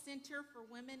Global Center for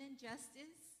Women and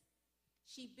Justice,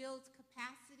 she builds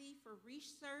capacity for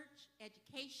research,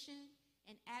 education,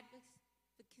 and advocacy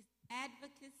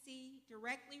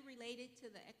directly related to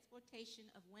the exploitation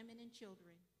of women and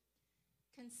children,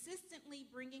 consistently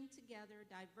bringing together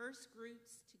diverse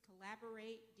groups to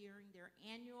collaborate during their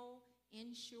annual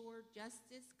Ensure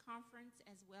Justice Conference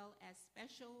as well as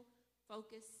special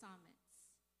focus summits.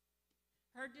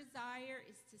 Her desire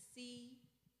is to see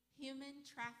human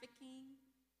trafficking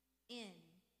end.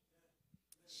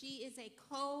 She is a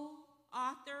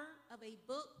co-author of a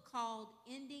book called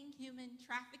Ending Human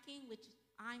Trafficking, which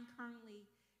I'm currently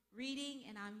reading,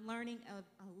 and I'm learning a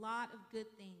lot of good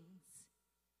things.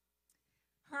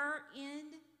 Her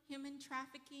End Human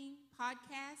Trafficking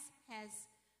podcast has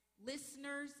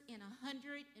listeners in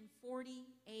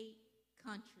 148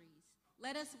 countries.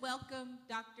 Let us welcome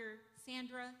Dr.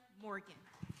 Sandra Morgan.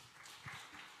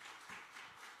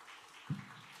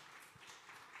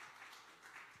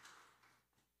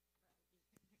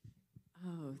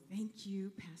 Oh, thank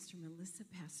you, Pastor Melissa,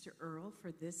 Pastor Earl,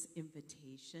 for this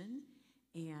invitation.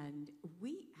 And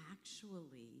we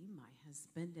actually, my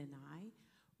husband and I,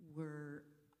 were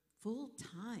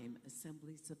full-time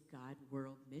Assemblies of God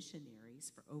World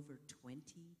missionaries for over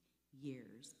 20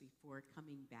 years before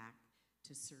coming back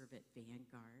to serve at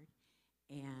Vanguard.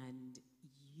 And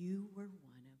you were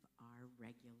one of our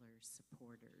regular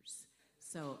supporters.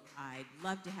 So I'd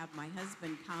love to have my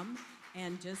husband come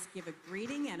and just give a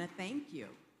greeting and a thank you.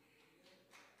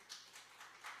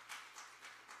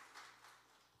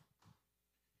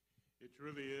 It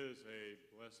truly is a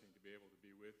blessing to be able to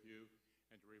be with you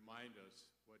and to remind us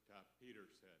what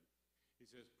Peter said. He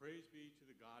says, "Praise be to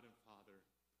the God and Father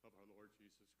of our Lord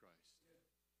Jesus Christ.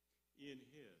 In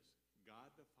his,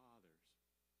 God the Father's,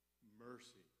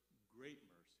 mercy, great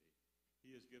mercy,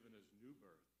 he has given us new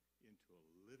birth into a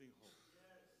living hope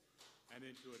and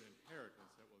into an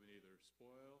inheritance that will neither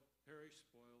perish,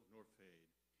 spoil, nor fade,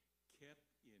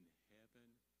 kept in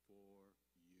heaven for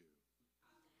you."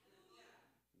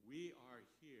 We are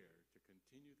here to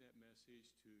continue that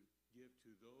message to give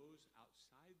to those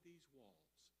outside these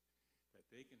walls that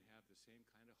they can have the same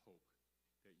kind of hope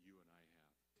that you and I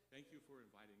have. Thank you for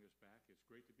inviting us back. It's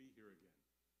great to be here again.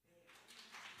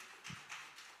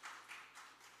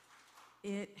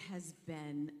 It has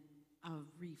been a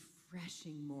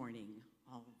refreshing morning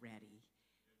already.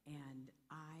 And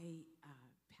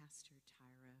Pastor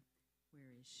Tyra,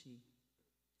 where is she?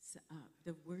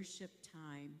 The worship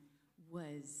time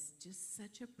was just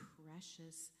such a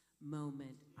precious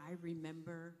moment. I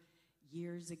remember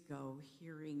years ago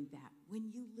hearing that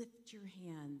when you lift your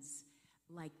hands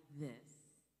like this,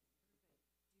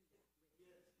 it's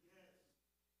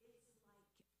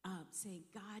like saying,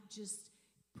 God, just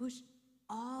push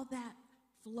all that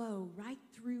flow right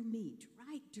through me,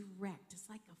 right direct. It's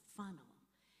like a funnel.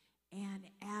 And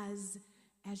as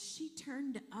she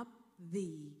turned up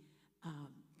the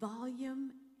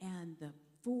volume and the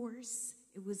force,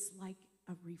 it was like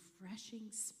a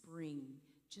refreshing spring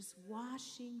just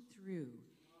washing through.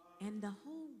 And the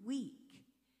whole week,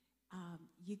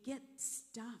 you get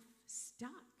stuck,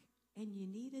 and you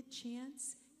need a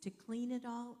chance to clean it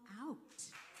all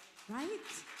out, right?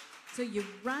 So you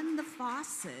run the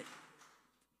faucet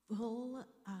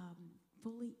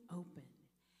fully open.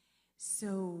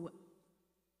 So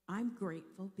I'm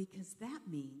grateful because that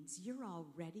means you're all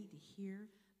ready to hear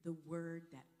the word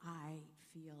that I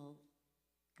feel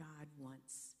God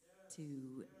wants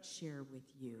to share with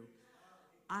you.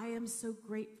 I am so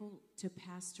grateful to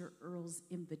Pastor Earl's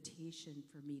invitation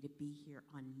for me to be here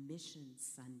on Mission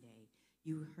Sunday.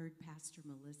 You heard Pastor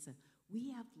Melissa. We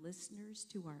have listeners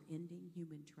to our Ending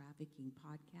Human Trafficking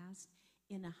podcast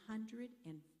in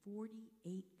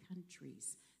 148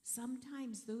 countries.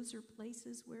 Sometimes those are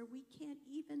places where we can't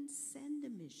even send a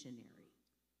missionary.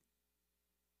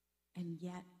 And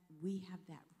yet we have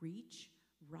that reach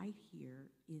right here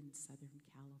in Southern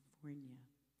California.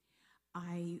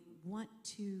 I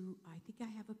think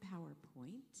I have a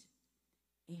PowerPoint,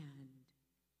 and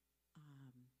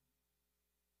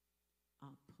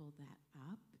I'll pull that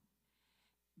up.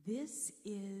 This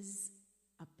is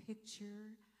a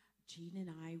picture. Jean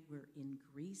and I were in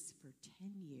Greece for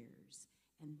 10 years,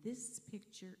 and this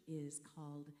picture is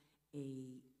called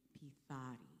a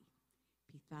pithari.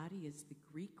 Pithari is the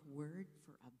Greek word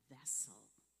for a vessel,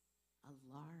 a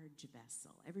large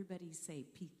vessel. Everybody say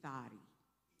pithari.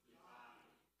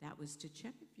 That was to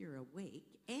check if you're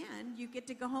awake, and you get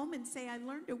to go home and say, I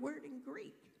learned a word in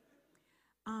Greek.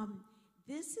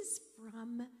 This is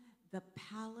from the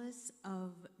Palace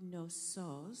of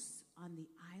Knossos on the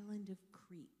island of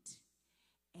Crete.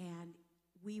 And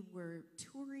we were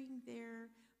touring there,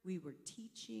 we were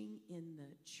teaching in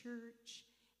the church,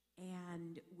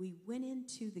 and we went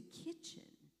into the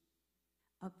kitchen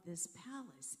of this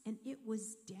palace, and it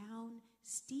was down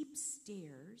steep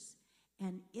stairs,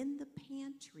 and in the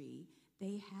pantry,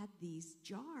 they had these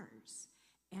jars.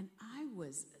 And I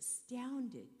was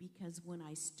astounded because when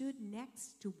I stood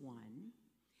next to one,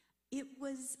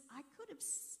 I could have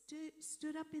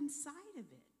stood up inside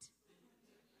of it.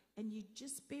 And you'd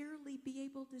just barely be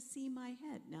able to see my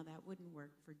head. Now, that wouldn't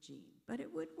work for Jean, but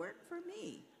it would work for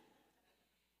me.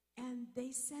 And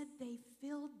they said they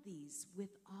filled these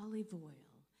with olive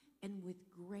oil and with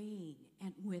grain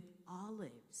and with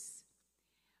olives.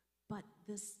 But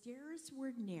the stairs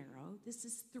were narrow. This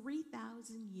is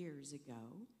 3,000 years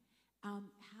ago.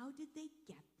 How did they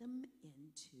get them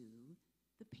into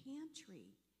the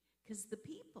pantry? Because the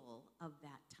people of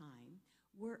that time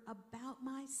were about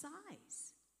my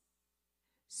size.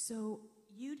 So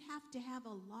you'd have to have a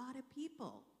lot of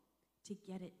people to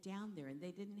get it down there. And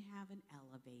they didn't have an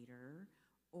elevator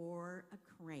or a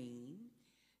crane.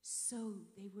 So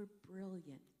they were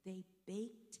brilliant. They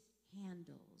baked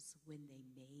handles when they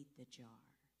made the jar.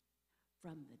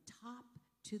 From the top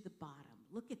to the bottom.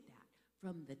 Look at that.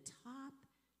 From the top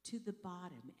to the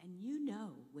bottom. And you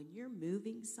know, when you're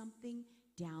moving something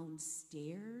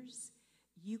downstairs,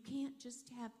 you can't just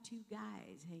have two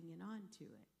guys hanging on to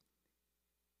it.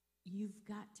 You've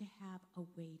got to have a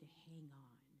way to hang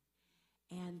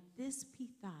on. And this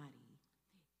pithari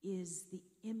is the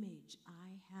image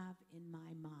I have in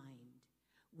my mind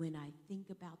when I think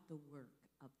about the work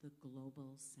of the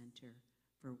Global Center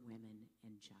for Women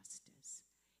and Justice.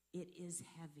 It is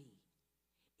heavy.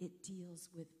 It deals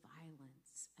with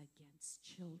violence against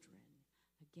children,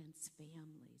 against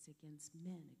families, against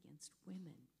men, against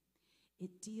women.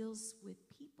 It deals with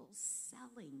people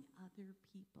selling other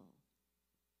people.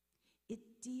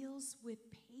 It deals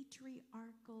with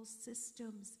patriarchal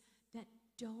systems that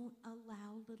don't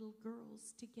allow little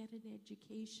girls to get an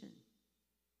education,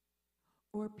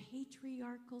 or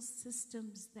patriarchal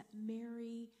systems that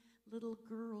marry little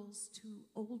girls to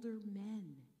older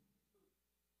men.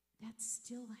 That's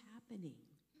still happening.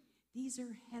 These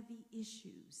are heavy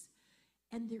issues,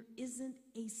 and there isn't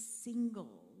a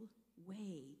single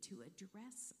way to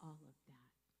address all of that.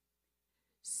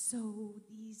 So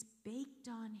these baked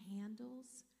on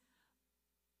handles,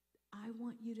 I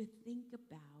want you to think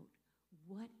about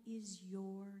what is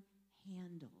your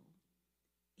handle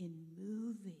in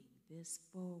moving this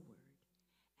forward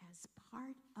as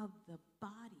part of the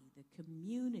body, the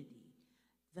community,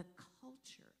 the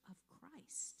culture of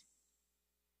Christ.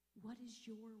 What is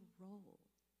your role?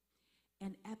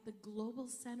 And at the Global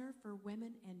Center for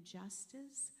Women and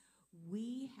Justice,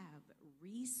 we have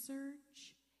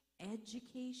research,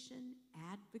 education,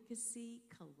 advocacy,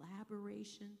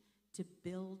 collaboration to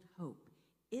build hope.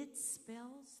 It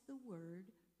spells the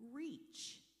word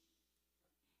reach.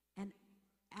 And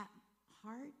at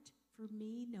heart, for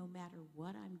me, no matter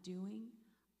what I'm doing,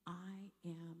 I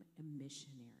am a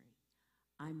missionary.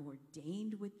 I'm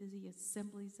ordained with the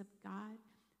Assemblies of God.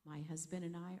 My husband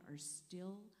and I are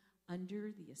still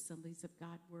under the Assemblies of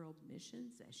God World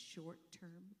Missions as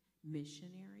short-term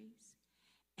missionaries.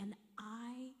 And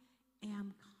I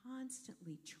am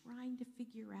constantly trying to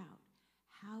figure out,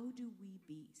 how do we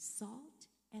be salt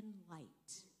and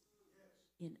light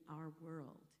in our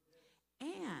world.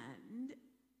 And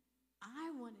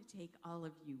I want to take all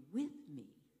of you with me.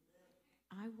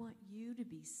 I want you to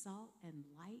be salt and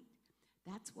light.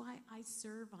 That's why I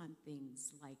serve on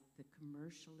things like the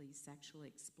Commercially Sexually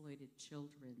Exploited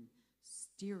Children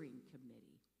Steering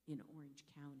Committee in Orange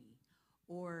County,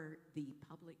 or the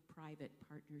Public-Private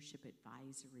Partnership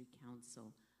Advisory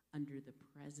Council under the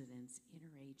President's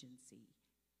Interagency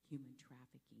Human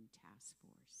Trafficking Task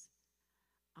Force.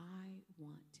 I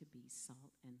want to be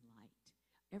salt and light.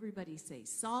 Everybody say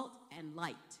salt and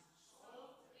light.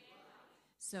 Salt and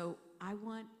light. So I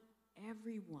want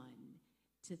everyone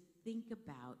to think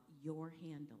about your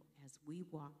handle as we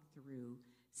walk through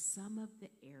some of the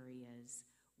areas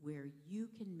where you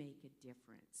can make a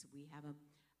difference. We have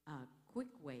a quick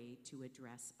way to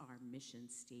address our mission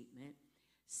statement: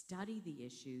 study the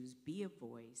issues, be a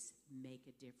voice, make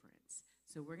a difference.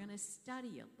 So we're going to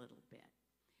study a little bit.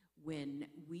 When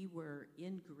we were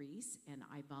in Greece and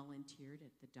I volunteered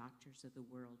at the Doctors of the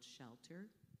World shelter,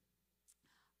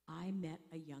 I met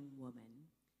a young woman.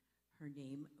 Her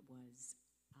name was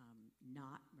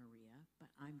not Maria, but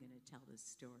I'm going to tell this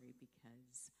story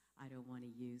because I don't want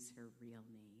to use her real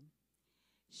name.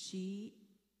 She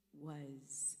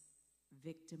was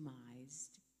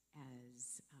victimized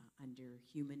as under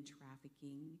human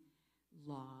trafficking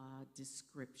law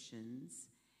descriptions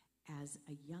as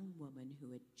a young woman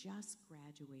who had just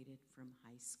graduated from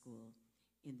high school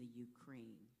in the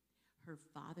Ukraine. Her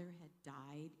father had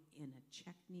died in a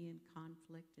Chechenian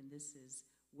conflict, and this is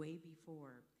way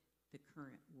before the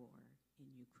current war in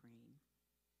Ukraine.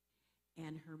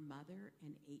 And her mother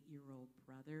and 8-year-old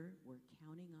brother were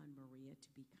counting on Maria to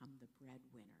become the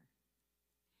breadwinner.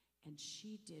 And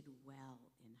she did well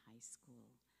in high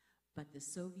school, but the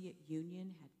Soviet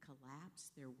Union had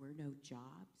collapsed. There were no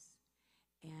jobs.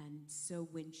 And so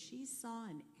when she saw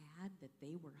an ad that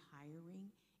they were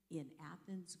hiring in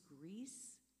Athens,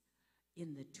 Greece,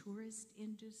 in the tourist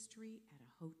industry at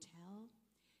a hotel,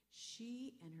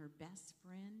 she and her best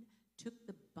friend took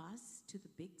the bus to the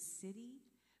big city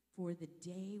for the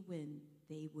day when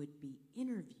they would be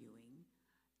interviewing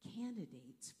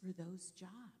candidates for those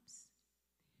jobs.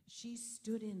 She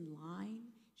stood in line,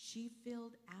 she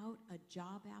filled out a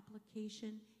job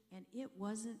application, and it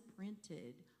wasn't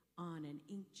printed on an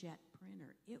inkjet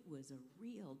printer. It was a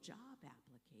real job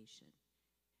application.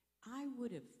 I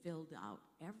would have filled out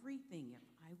everything if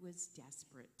I was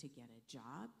desperate to get a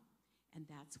job, and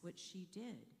that's what she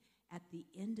did. At the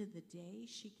end of the day,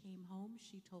 she came home,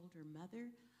 she told her mother,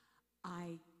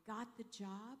 I got the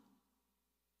job,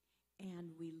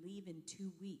 and we leave in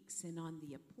 2 weeks. And on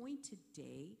the appointed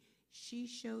day, she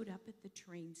showed up at the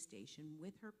train station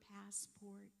with her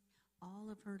passport, all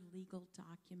of her legal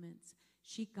documents.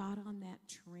 She got on that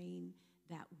train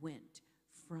that went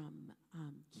from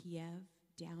Kiev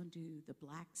down to the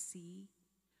Black Sea,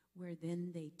 where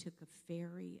then they took a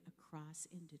ferry across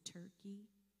into Turkey.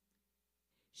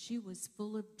 She was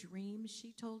full of dreams.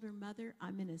 She told her mother,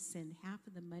 I'm going to send half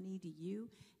of the money to you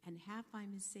and half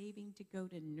I'm saving to go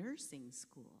to nursing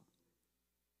school.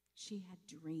 She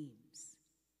had dreams.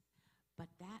 But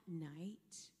that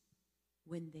night,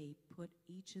 when they put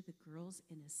each of the girls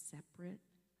in a separate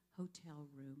hotel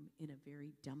room in a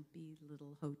very dumpy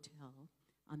little hotel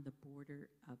on the border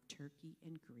of Turkey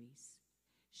and Greece,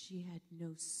 she had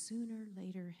no sooner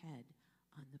laid her head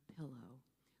on the pillow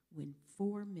when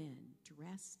 4 men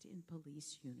dressed in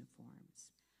police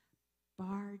uniforms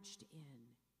barged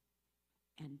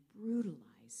in and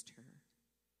brutalized her.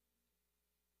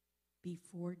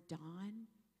 Before dawn,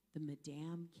 the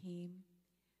madame came,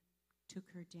 took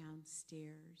her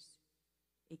downstairs,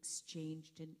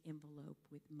 exchanged an envelope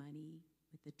with money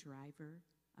with the driver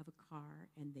of a car,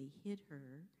 and they hid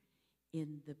her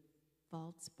in the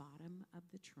false bottom of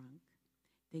the trunk.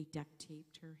 They duct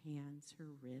taped her hands, her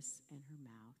wrists, and her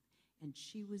mouth, and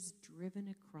she was driven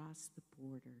across the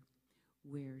border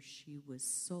where she was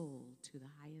sold to the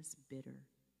highest bidder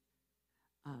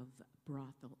of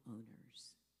brothel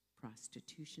owners.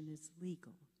 Prostitution is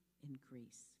legal in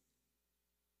Greece.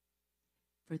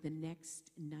 For the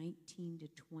next 19 to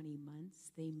 20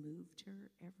 months, they moved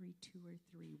her every 2 or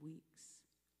 3 weeks.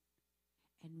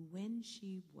 And when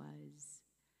she was,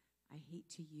 I hate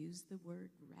to use the word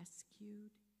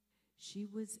rescued, she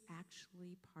was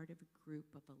actually part of a group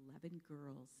of 11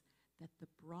 girls that the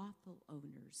brothel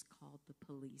owners called the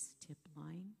police tip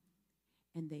line,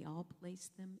 and they all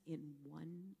placed them in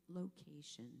one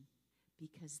location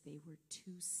because they were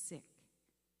too sick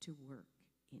to work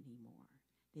anymore.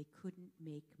 They couldn't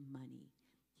make money.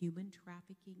 Human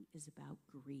trafficking is about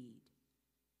greed.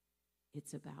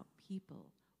 It's about people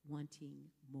wanting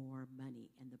more money.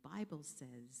 And the Bible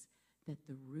says that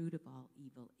the root of all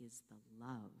evil is the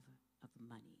love of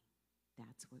money.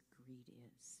 That's what greed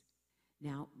is.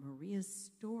 Now, Maria's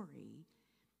story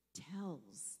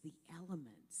tells the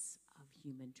elements of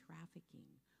human trafficking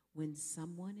when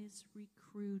someone is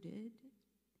recruited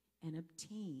and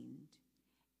obtained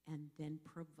and then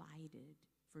provided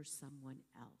for someone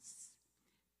else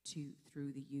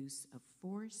through the use of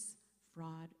force,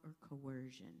 fraud, or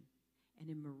coercion. And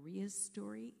in Maria's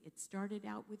story, it started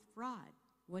out with fraud.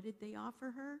 What did they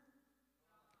offer her?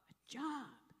 A job.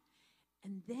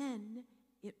 And then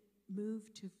it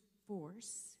moved to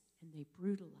force, and they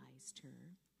brutalized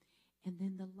her. And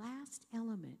then the last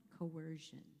element,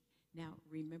 coercion. Now,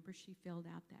 remember, she filled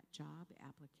out that job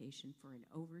application for an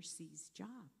overseas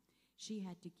job. She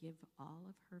had to give all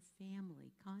of her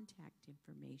family contact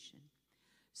information.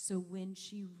 So when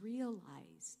she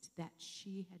realized that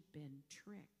she had been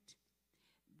tricked,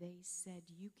 they said,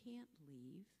 "You can't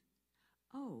leave.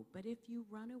 Oh, but if you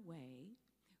run away,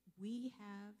 we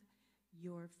have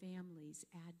your family's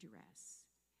address,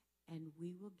 and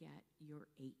we will get your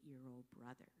 8-year-old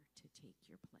brother to take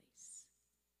your place."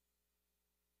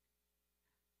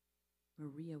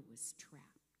 Maria was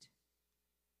trapped.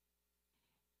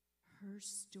 Her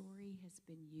story has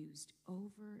been used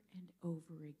over and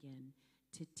over again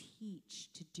to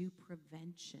teach, to do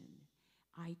prevention.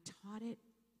 I taught it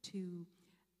to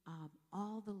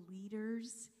all the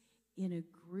leaders in a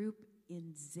group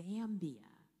in Zambia.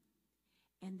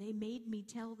 And they made me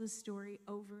tell the story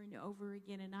over and over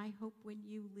again. And I hope when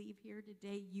you leave here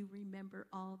today, you remember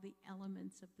all the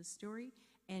elements of the story.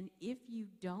 And if you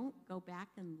don't, go back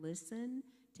and listen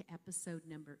to episode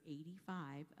number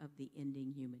 85 of the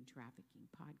Ending Human Trafficking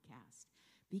podcast,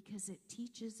 because it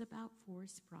teaches about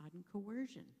force, fraud, and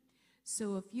coercion.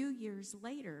 So a few years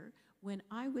later, when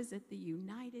I was at the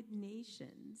United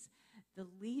Nations, the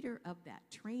leader of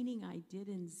that training I did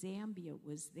in Zambia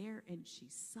was there, and she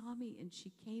saw me, and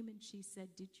she came and she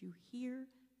said, "Did you hear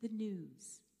the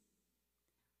news?"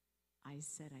 I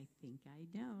said, "I think I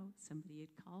know." Somebody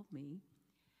had called me.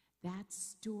 That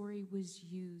story was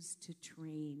used to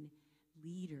train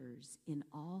leaders in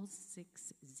all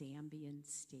 6 Zambian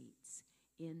states,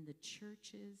 in the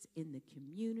churches, in the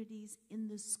communities, in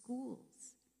the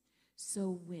schools.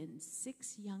 So when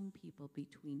 6 young people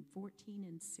between 14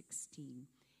 and 16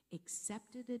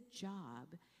 accepted a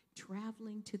job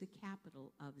traveling to the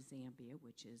capital of Zambia,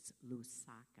 which is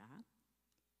Lusaka,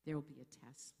 there will be a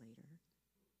test later.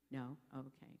 No?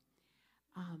 Okay.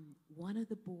 One of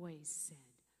the boys said,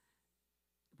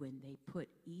 when they put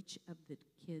each of the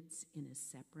kids in a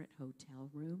separate hotel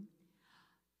room,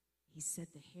 he said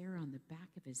the hair on the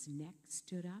back of his neck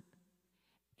stood up,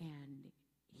 and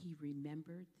he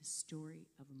remembered the story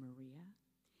of Maria.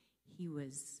 He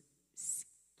was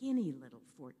skinny little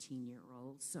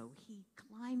 14-year-old, so he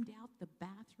climbed out the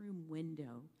bathroom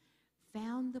window,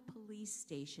 found the police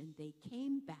station. They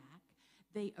came back.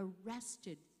 They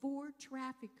arrested 4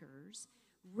 traffickers,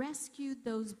 rescued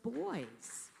those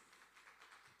boys.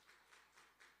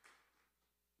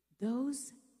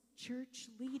 Those church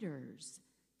leaders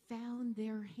found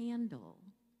their handle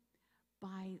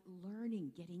by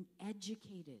learning, getting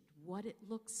educated, what it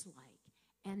looks like.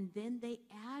 And then they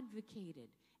advocated,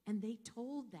 and they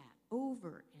told that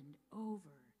over and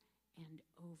over and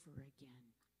over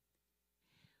again.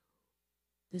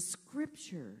 The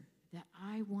scripture that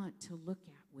I want to look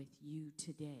at with you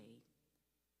today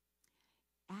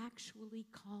actually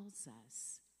calls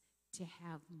us to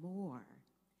have more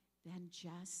than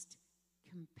just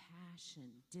compassion,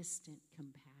 distant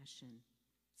compassion.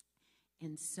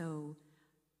 And so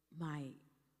my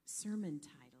sermon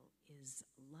title is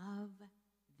Love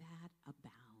That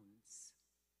Abounds.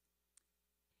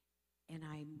 And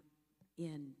I'm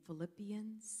in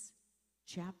Philippians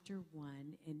chapter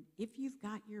 1. And if you've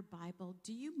got your Bible,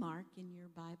 do you mark in your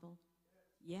Bible?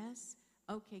 Yes?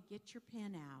 Okay, get your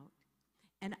pen out.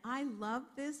 And I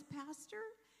love this, Pastor.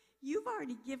 You've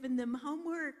already given them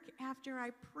homework after I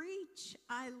preach.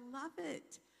 I love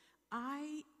it.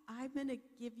 I'm going to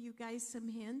give you guys some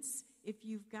hints if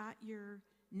you've got your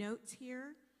notes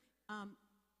here.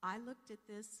 I looked at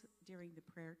this during the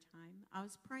prayer time. I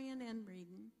was praying and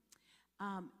reading.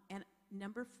 And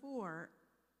number 4,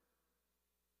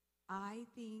 I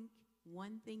think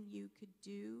one thing you could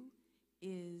do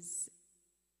is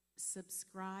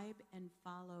subscribe and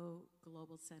follow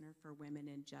Global Center for Women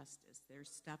in Justice. There's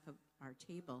stuff at our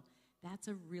table. That's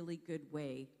a really good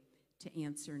way to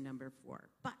answer number 4.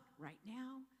 But right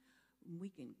now, we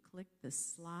can click the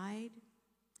slide.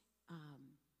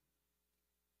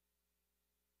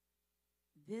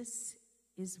 This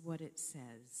is what it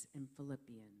says in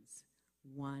Philippians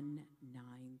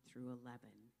 1:9 through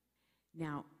 11.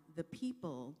 Now, the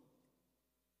people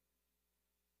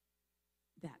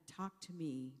that talk to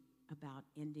me about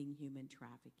ending human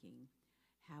trafficking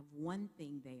have one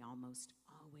thing they almost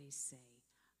always say: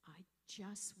 I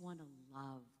just want to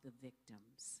love the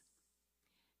victims.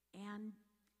 And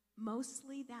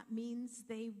mostly that means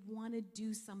they want to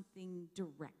do something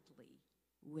directly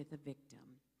with a victim.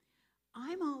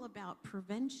 I'm all about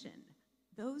prevention.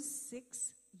 Those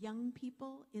 6 young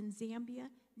people in Zambia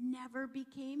never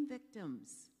became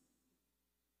victims.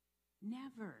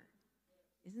 Never.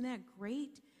 Isn't that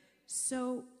great?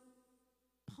 So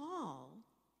Paul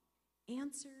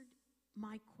answered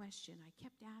my question. I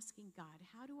kept asking God,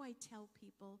 how do I tell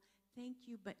people thank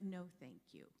you but no thank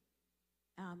you?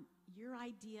 Your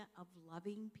idea of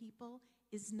loving people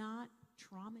is not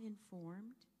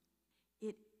trauma-informed.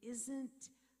 It isn't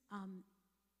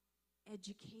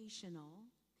educational.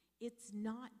 It's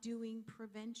not doing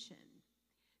prevention.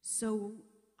 So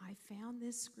I found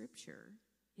this scripture.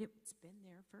 It's been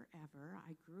there forever.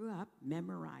 I grew up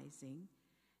memorizing,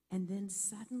 and then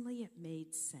suddenly it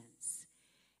made sense.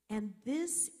 And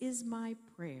this is my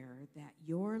prayer, that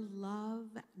your love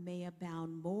may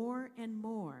abound more and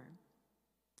more,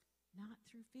 not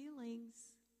through feelings,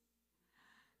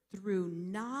 through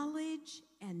knowledge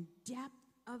and depth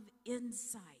of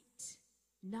insight.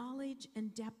 Knowledge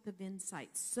and depth of insight,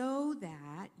 so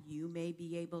that you may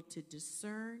be able to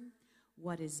discern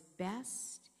what is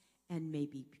best and may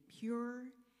be pure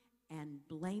and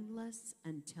blameless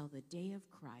until the day of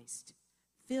Christ,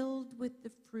 filled with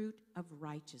the fruit of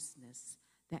righteousness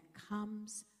that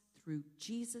comes through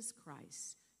Jesus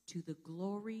Christ, to the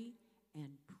glory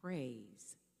and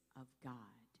praise of God.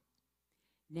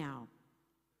 Now,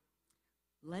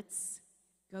 let's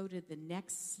go to the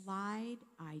next slide.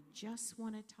 I just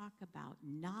want to talk about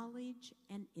knowledge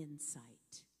and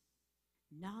insight.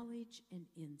 Knowledge and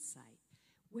insight.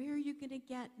 Where are you going to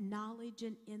get knowledge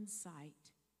and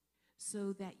insight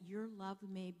so that your love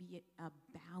may be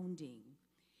abounding?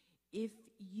 If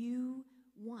you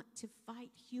want to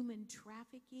fight human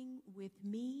trafficking with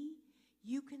me,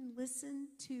 you can listen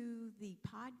to the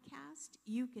podcast.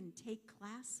 You can take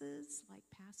classes like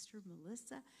Pastor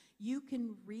Melissa. You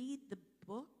can read the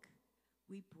book.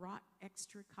 We brought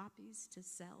extra copies to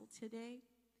sell today.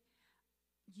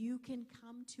 You can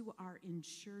come to our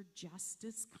Ensure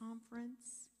Justice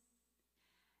conference.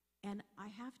 And I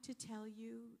have to tell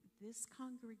you, this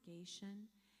congregation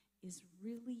is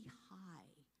really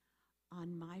high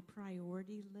on my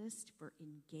priority list for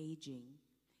engaging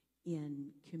in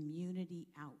community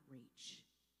outreach.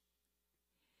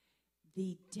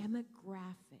 The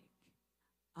demographic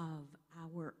of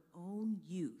our own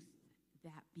youth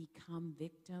that become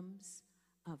victims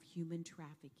of human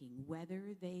trafficking,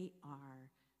 whether they are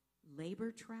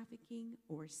labor trafficking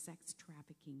or sex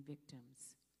trafficking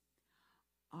victims,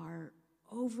 are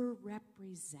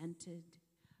overrepresented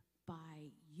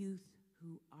by youth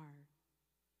who are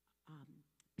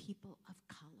people of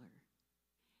color.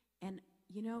 And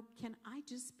you know, can I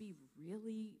just be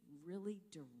really, really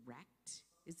direct?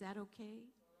 Is that okay?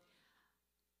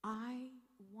 I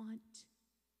want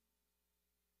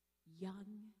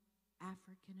young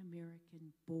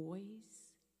African-American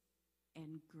boys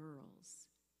and girls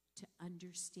to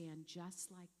understand,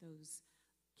 just like those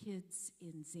kids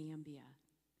in Zambia,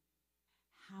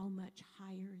 how much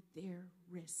higher their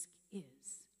risk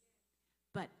is.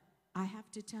 But I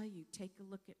have to tell you, take a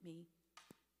look at me.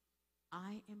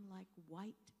 I am like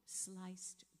white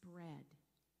sliced bread.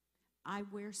 I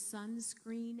wear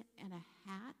sunscreen and a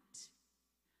hat.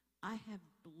 I have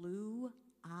blue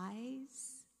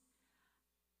eyes.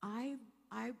 I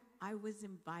was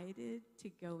invited to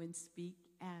go and speak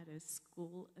at a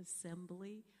school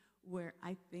assembly where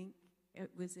I think it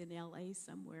was in LA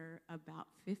somewhere about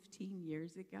 15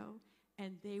 years ago,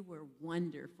 and they were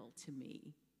wonderful to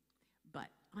me. But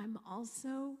I'm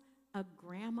also a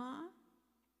grandma,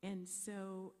 and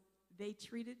so they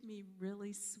treated me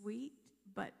really sweet.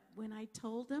 But when I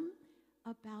told them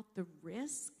about the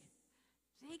risk,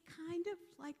 they kind of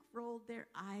like rolled their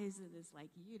eyes and is like,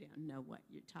 you don't know what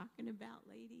you're talking about,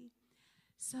 lady.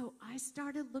 So I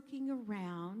started looking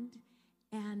around,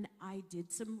 and I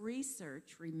did some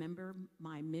research. Remember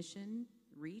my mission,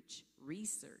 reach,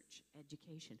 research,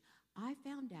 education. I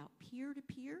found out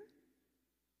peer-to-peer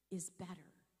is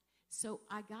better. So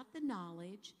I got the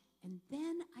knowledge, and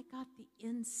then I got the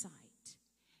insight.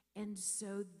 And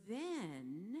so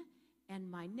then, and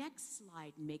my next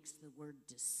slide makes the word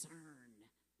discern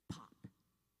pop.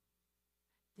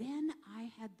 Then I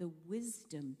had the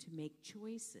wisdom to make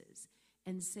choices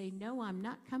and say, no, I'm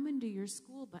not coming to your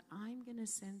school, but I'm going to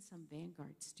send some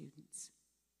Vanguard students.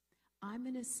 I'm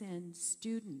going to send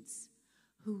students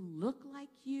who look like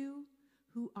you,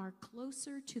 who are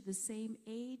closer to the same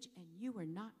age, and you are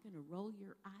not going to roll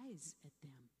your eyes at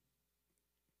them.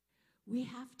 We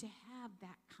have to have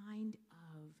that kind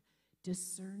of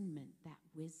discernment, that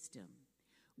wisdom.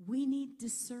 We need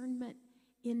discernment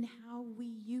in how we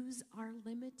use our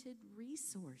limited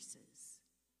resources.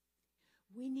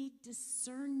 We need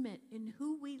discernment in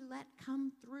who we let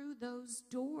come through those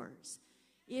doors.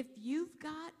 If you've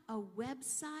got a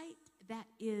website that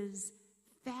is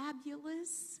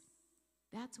fabulous,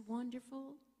 that's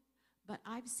wonderful. But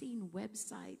I've seen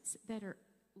websites that are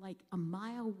like a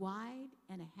mile wide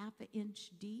and a half an inch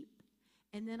deep.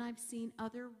 And then I've seen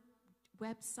other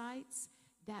websites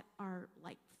that are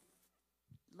like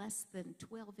less than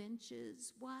 12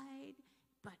 inches wide,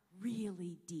 but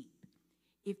really deep.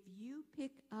 If you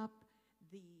pick up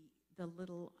the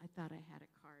little, I thought I had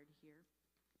a card here.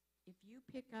 If you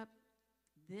pick up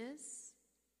this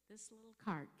little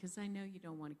card, because I know you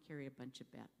don't want to carry a bunch of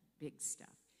big stuff.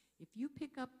 If you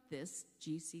pick up this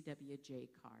GCWJ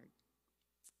card,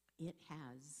 it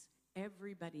has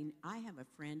everybody. I have a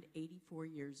friend, 84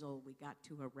 years old. We got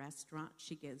to a restaurant.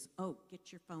 She goes, "Oh,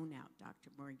 get your phone out,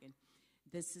 Dr. Morgan.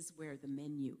 This is where the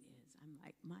menu is." I'm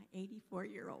like, my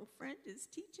 84-year-old friend is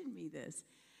teaching me this.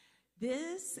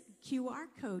 This QR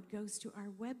code goes to our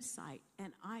website,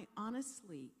 and I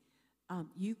honestly,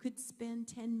 you could spend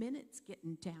 10 minutes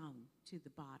getting down to the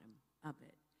bottom of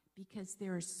it because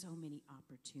there are so many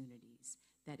opportunities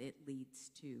that it leads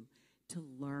to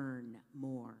learn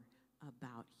more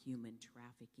about human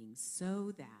trafficking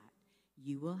so that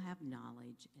you will have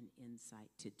knowledge and insight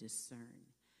to discern.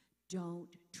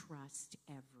 Don't trust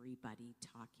everybody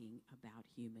talking about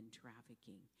human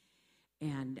trafficking.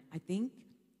 And I think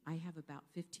I have about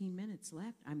 15 minutes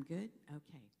left. I'm good?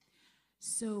 Okay.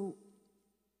 So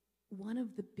one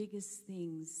of the biggest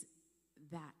things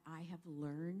that I have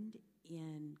learned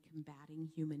in combating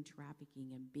human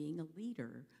trafficking and being a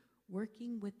leader,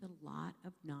 working with a lot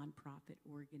of nonprofit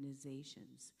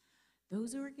organizations,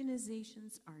 those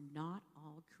organizations are not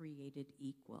all created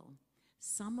equal.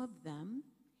 Some of them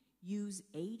use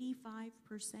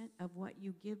 85% of what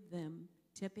you give them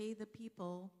to pay the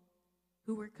people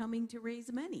who are coming to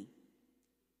raise money.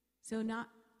 So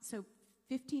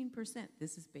 15%,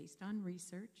 this is based on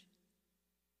research,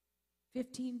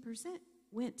 15%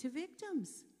 went to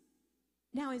victims.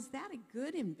 Now, is that a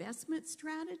good investment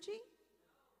strategy?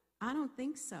 I don't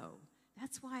think so.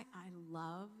 That's why I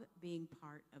love being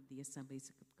part of the Assemblies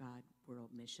of God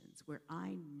World Missions, where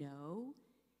I know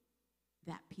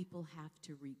that people have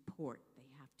to report. They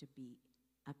have to be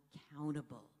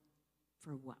accountable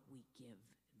for what we give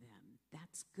them.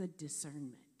 That's good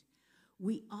discernment.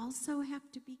 We also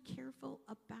have to be careful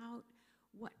about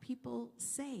what people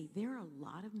say. There are a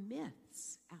lot of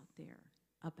myths out there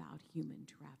about human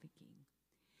trafficking.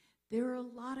 There are a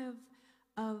lot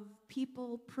of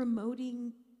people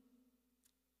promoting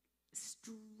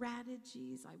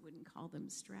strategies. I wouldn't call them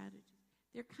strategies.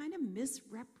 They're kind of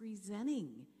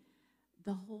misrepresenting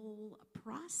the whole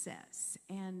process.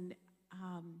 And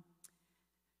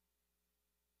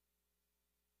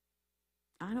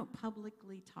I don't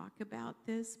publicly talk about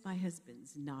this. My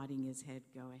husband's nodding his head,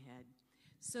 go ahead.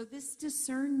 So this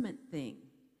discernment thing,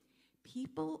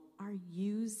 people are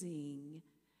using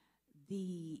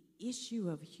the issue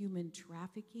of human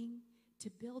trafficking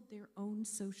to build their own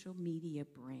social media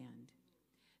brand,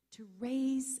 to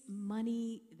raise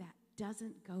money that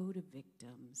doesn't go to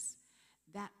victims,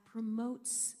 that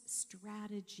promotes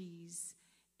strategies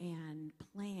and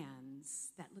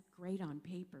plans that look great on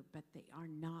paper, but they are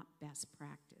not best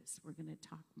practice. We're going to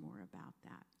talk more about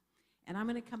that. And I'm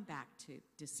going to come back to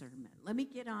discernment. Let me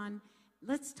get on.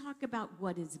 Let's talk about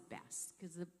what is best,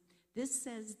 because this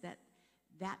says that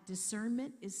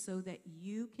discernment is so that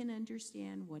you can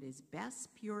understand what is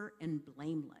best, pure, and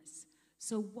blameless.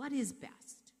 So what is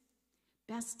best?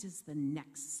 Best is the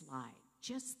next slide.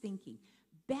 Just thinking.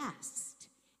 Best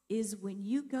is when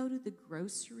you go to the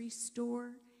grocery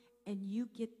store and you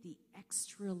get the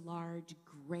extra large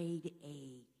grade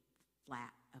A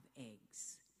flat of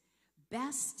eggs.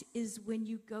 Best is when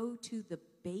you go to the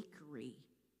bakery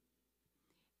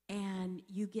and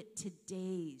you get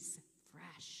today's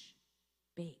fresh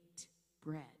baked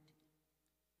bread.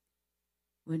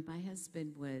 When my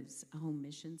husband was a home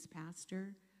missions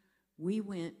pastor, we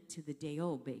went to the Day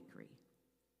Old Bakery.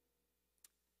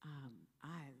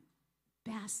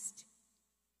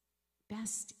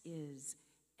 Best is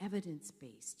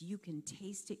evidence-based. You can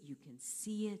taste it, you can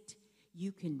see it,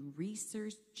 you can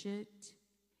research it.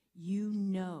 You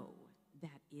know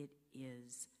that it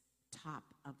is top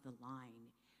of the line.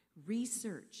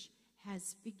 Research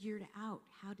has figured out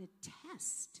how to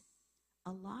test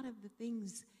a lot of the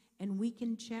things, and we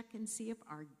can check and see if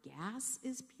our gas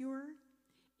is pure,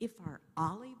 if our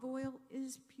olive oil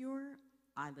is pure.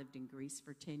 I lived in Greece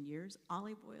for 10 years.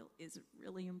 Olive oil is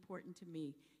really important to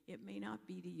me. It may not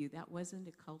be to you. That wasn't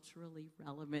a culturally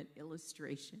relevant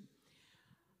illustration.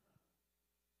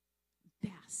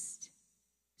 Best.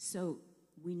 So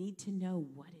we need to know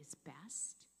what is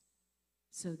best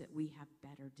so that we have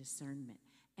better discernment.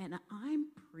 And I'm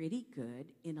pretty good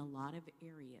in a lot of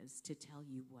areas to tell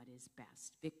you what is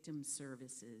best. Victim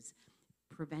services,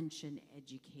 prevention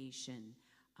education,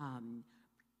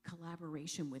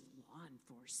 collaboration with law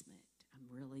enforcement. I'm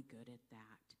really good at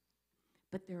that.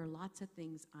 But there are lots of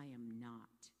things I am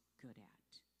not good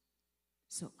at.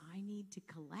 So I need to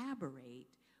collaborate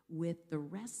with the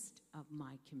rest of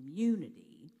my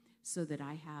community so that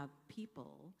I have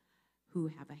people who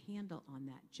have a handle on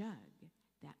that jug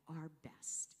that are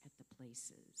best at the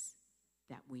places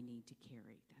that we need to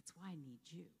carry. That's why I need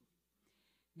you.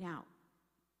 Now,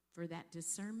 for that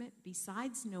discernment,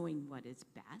 besides knowing what is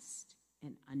best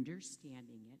and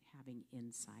understanding it, having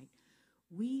insight,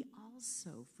 we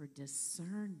also, for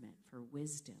discernment, for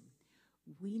wisdom,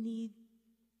 we need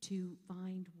to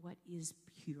find what is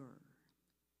pure.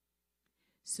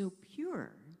 So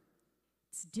pure,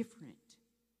 it's different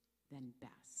than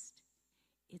best.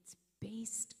 It's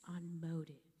based on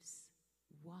motives.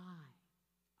 Why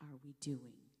are we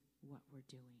doing what we're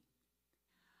doing?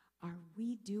 Are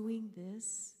we doing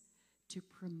this to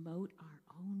promote our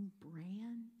own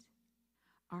brand?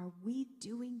 Are we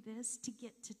doing this to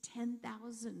get to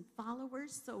 10,000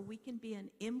 followers so we can be an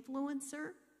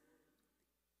influencer?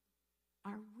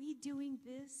 Are we doing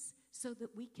this so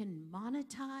that we can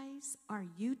monetize our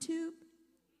YouTube?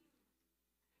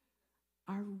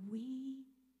 Are we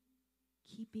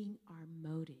keeping our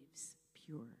motives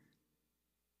pure?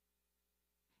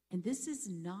 And this is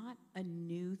not a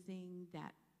new thing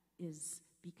that is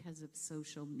because of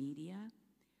social media.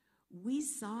 We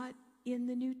saw it in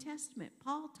the New Testament.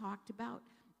 Paul talked about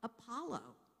Apollo.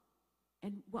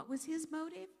 And what was his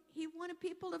motive? He wanted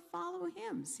people to follow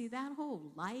him. See, that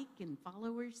whole like and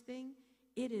followers thing,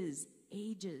 it is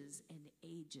ages and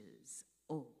ages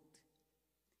old.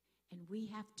 And we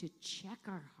have to check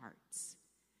our hearts.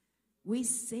 We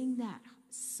sing that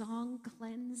song,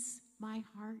 Cleanse My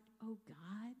Heart, oh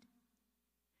God.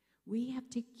 We have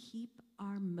to keep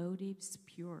our motives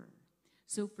pure.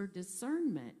 So for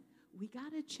discernment, we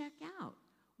got to check out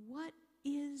what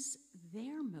is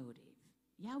their motive.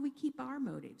 Yeah, we keep our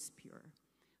motives pure.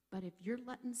 But if you're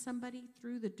letting somebody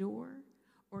through the door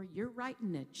or you're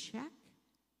writing a check,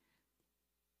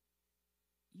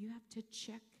 you have to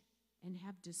check and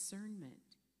have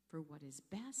discernment for what is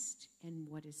best and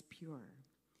what is pure.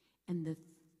 And the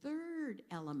third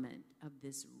element of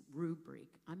this rubric,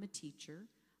 I'm a teacher.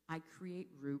 I create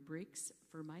rubrics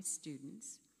for my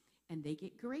students, and they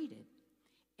get graded.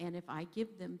 And if I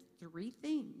give them 3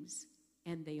 things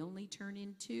and they only turn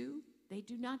in 2, they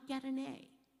do not get an A.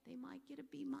 They might get a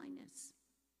B minus.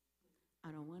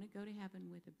 I don't want to go to heaven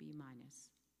with a B minus.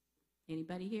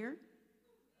 Anybody here?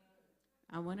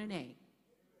 I want an A.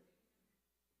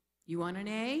 You want an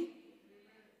A?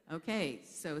 Okay,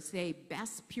 so say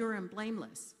best, pure, and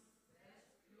blameless.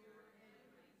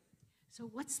 So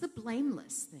what's the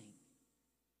blameless thing?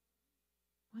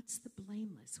 What's the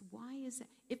blameless? Why is it?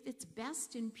 If it's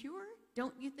best and pure,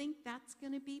 don't you think that's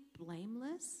going to be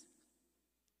blameless?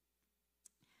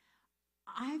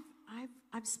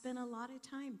 I've spent a lot of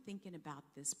time thinking about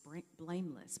this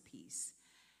blameless piece.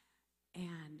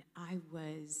 And I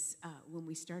was, when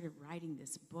we started writing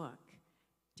this book,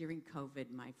 during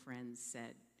COVID, my friends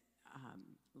said,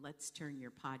 let's turn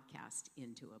your podcast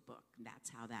into a book. And that's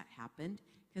how that happened,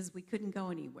 because we couldn't go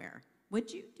anywhere.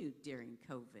 What'd you do during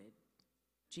COVID?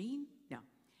 Jean? No.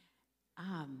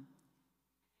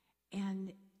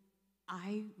 And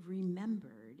I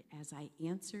remembered as I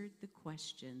answered the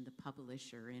question, the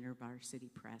publisher,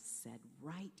 InterVarsity Press, said,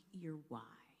 write your why.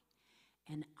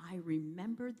 And I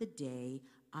remember the day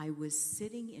I was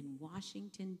sitting in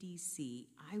Washington, D.C.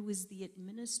 I was the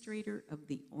administrator of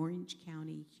the Orange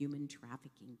County Human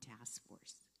Trafficking Task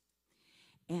Force.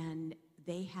 And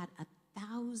they had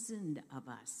 1,000 of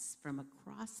us from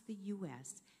across the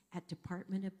U.S. at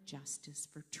Department of Justice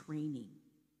for training.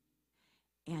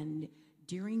 And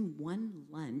during one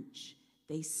lunch,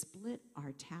 they split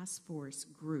our task force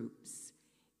groups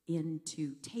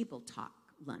into table talk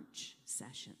lunch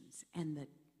sessions. And the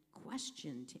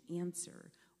question to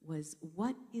answer was,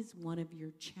 what is one of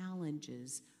your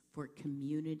challenges for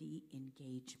community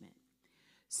engagement?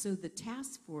 So the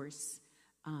task force,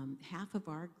 half of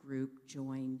our group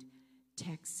joined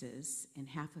Texas and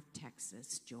half of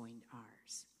Texas joined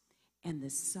ours. And the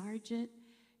sergeant,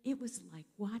 it was like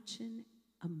watching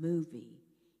a movie.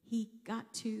 He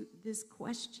got to this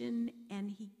question and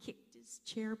he kicked his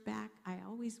chair back. I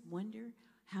always wonder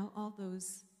how all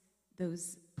those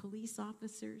police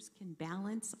officers can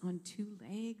balance on two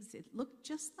legs. It looked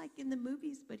just like in the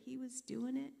movies, but he was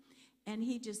doing it. And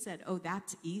he just said, "Oh,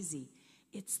 that's easy.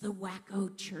 It's the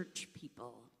wacko church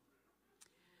people."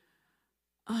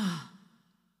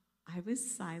 I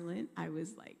was silent. I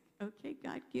was like, okay,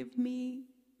 God, give me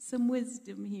some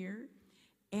wisdom here.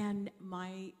 And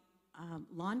my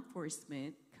law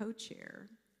enforcement co-chair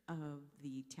of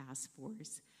the task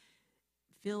force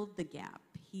filled the gap.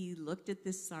 He looked at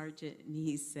this sergeant and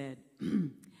he said,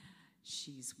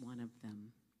 "She's one of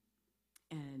them."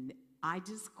 And I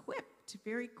just quipped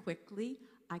very quickly,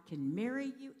 "I can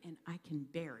marry you and I can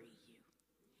bury you."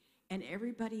 And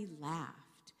everybody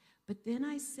laughed. But then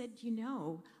I said,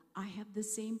 I have the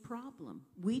same problem.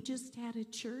 We just had a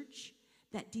church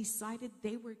that decided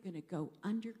they were going to go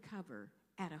undercover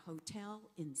at a hotel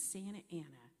in Santa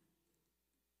Ana.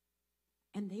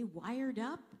 And they wired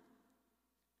up.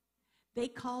 They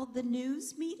called the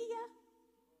news media.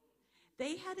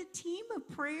 They had a team of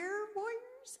prayer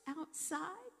warriors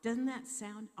outside. Doesn't that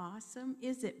sound awesome?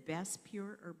 Is it best,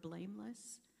 pure, or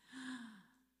blameless?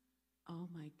 Oh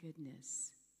my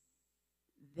goodness.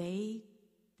 They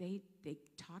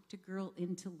talked a girl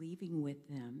into leaving with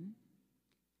them.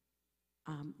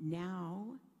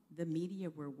 Now the media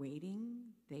were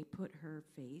waiting. They put her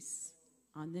face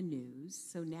on the news,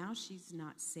 so now she's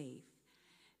not safe.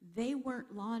 They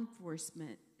weren't law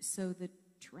enforcement, so the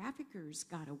traffickers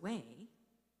got away.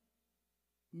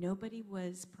 Nobody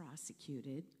was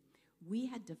prosecuted. We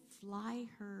had to fly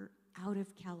her out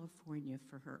of California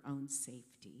for her own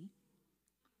safety.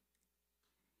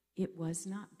 It was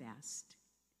not best.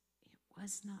 It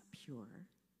was not pure.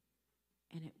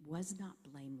 And it was not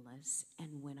blameless.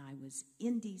 And when I was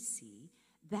in D.C.,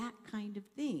 that kind of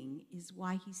thing is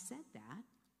why he said that.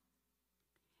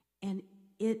 And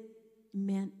it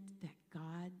meant that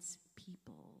God's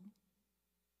people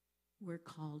were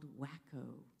called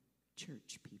wacko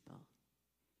church people.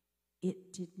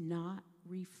 It did not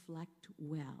reflect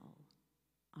well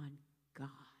on God.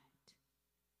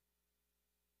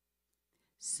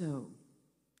 So,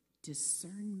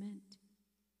 discernment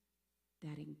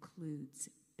that includes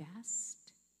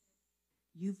best.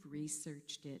 You've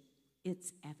researched it.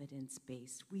 It's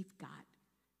evidence-based. We've got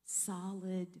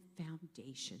solid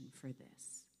foundation for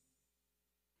this.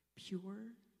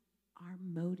 Pure, our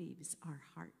motives, our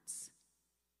hearts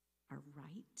are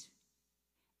right.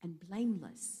 And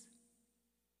blameless,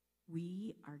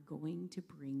 we are going to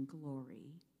bring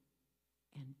glory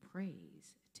and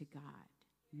praise to God,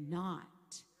 not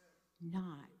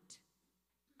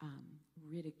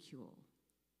ridicule.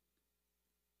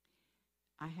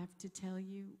 I have to tell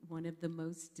you, one of the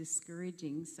most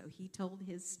discouraging, so he told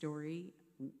his story,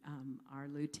 our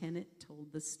lieutenant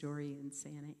told the story in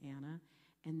Santa Ana,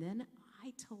 and then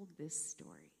I told this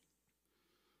story.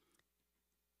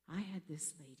 I had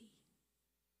this lady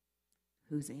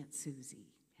whose Aunt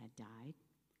Susie had died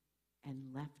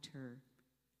and left her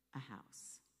a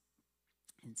house.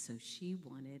 And so she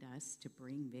wanted us to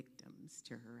bring victims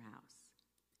to her house,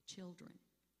 children.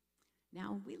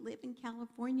 Now, we live in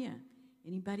California.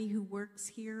 Anybody who works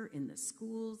here in the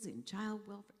schools, in child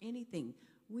welfare, anything,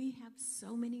 we have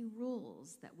so many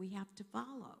rules that we have to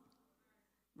follow,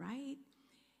 right?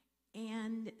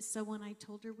 And so when I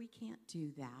told her we can't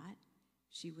do that,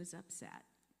 she was upset.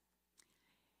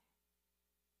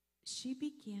 She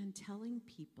began telling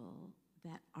people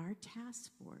that our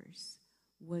task force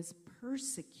was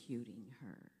persecuting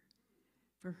her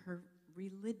for her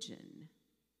religion.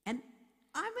 And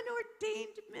I'm an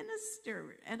ordained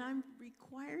minister, and I'm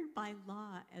required by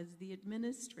law as the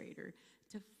administrator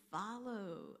to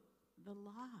follow the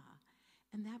law.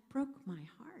 And that broke my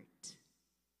heart.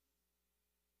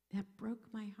 That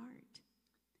broke my heart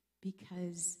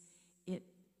because it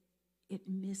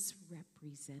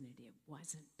misrepresented. It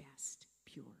wasn't best,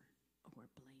 pure, or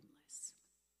blameless.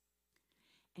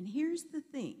 And here's the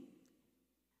thing.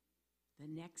 The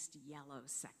next yellow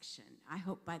section. I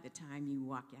hope by the time you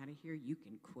walk out of here, you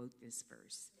can quote this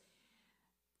verse.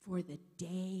 For the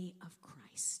day of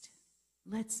Christ.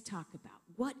 Let's talk about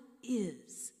what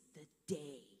is the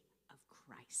day of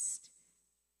Christ.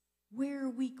 Where are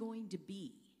we going to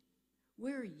be?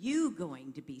 Where are you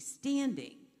going to be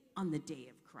standing on the day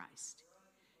of Christ?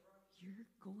 You're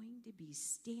going to be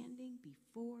standing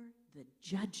before the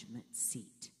judgment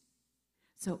seat.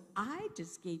 So I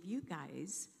just gave you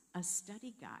guys a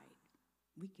study guide.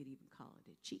 We could even call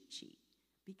it a cheat sheet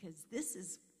because this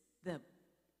is the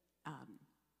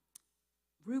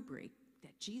rubric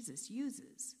that Jesus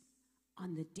uses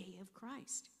on the day of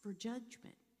Christ for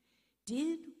judgment.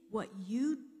 Did what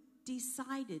you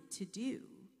decided to do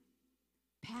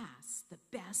pass the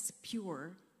best,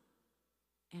 pure,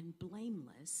 and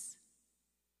blameless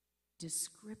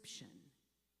description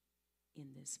in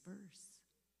this verse?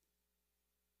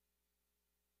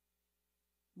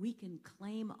 We can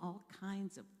claim all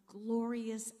kinds of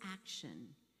glorious action.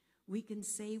 We can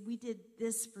say we did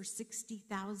this for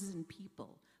 60,000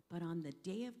 people, but on the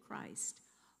day of Christ,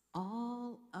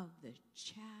 all of the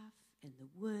chaff and the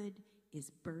wood is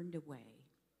burned away.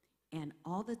 And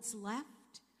all that's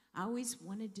left, I always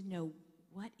wanted to know,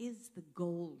 what is the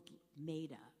gold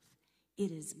made of?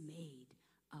 It is made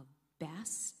of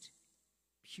best,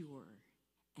 pure,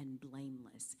 and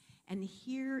blameless. And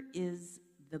here is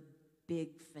the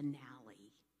big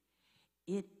finale.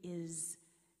 It is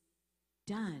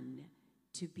done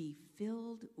to be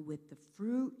filled with the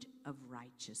fruit of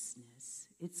righteousness.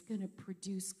 It's going to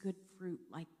produce good fruit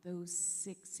like those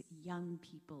 6 young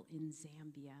people in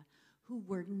Zambia who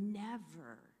were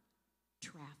never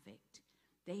trafficked.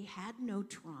 They had no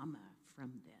trauma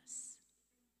from this.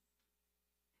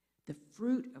 The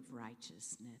fruit of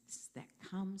righteousness that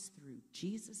comes through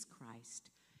Jesus Christ.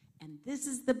 And this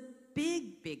is the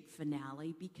big, big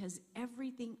finale, because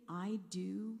everything I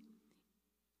do,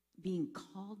 being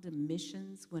called to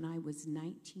missions when I was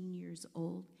 19 years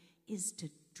old, is to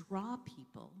draw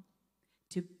people,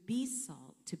 to be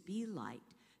salt, to be light,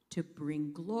 to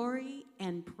bring glory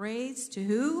and praise to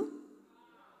who?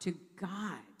 To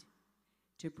God.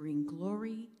 To bring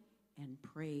glory and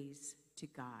praise to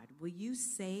God. Will you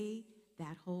say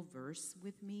that whole verse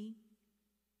with me?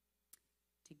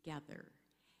 Together.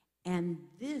 And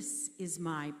this is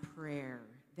my prayer,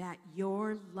 that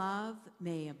your love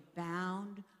may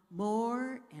abound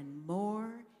more and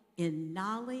more in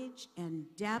knowledge and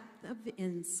depth of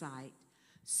insight,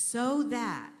 so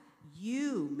that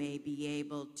you may be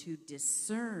able to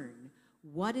discern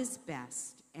what is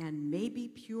best and may be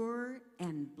pure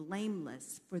and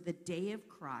blameless for the day of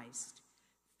Christ,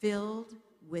 filled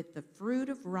with the fruit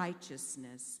of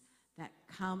righteousness that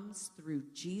comes through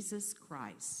Jesus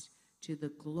Christ, to the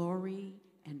glory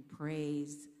and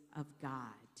praise of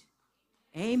God.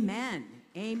 Amen.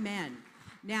 Amen.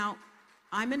 Now,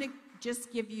 I'm going to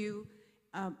just give you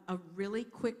a really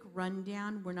quick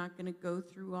rundown. We're not going to go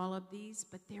through all of these,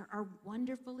 but there are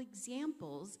wonderful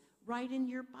examples right in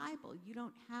your Bible. You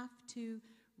don't have to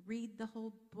read the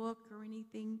whole book or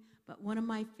anything, but one of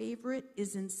my favorite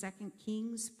is in 2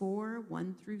 Kings 4,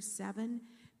 1 through 7.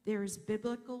 There's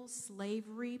biblical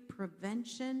slavery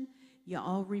prevention. You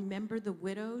all remember the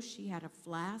widow. She had a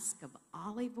flask of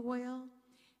olive oil.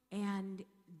 And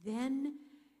then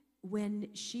when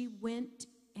she went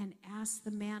and asked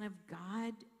the man of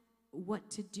God what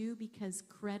to do because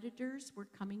creditors were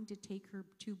coming to take her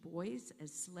 2 boys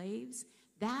as slaves,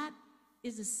 that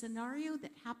is a scenario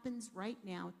that happens right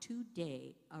now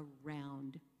today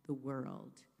around the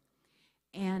world.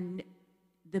 And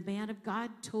the man of God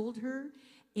told her,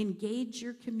 engage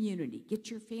your community. Get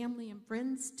your family and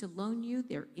friends to loan you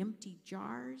their empty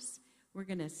jars. We're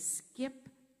going to skip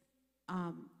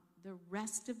the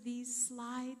rest of these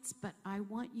slides, but I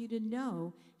want you to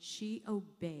know she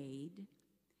obeyed,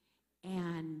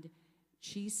 and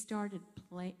she started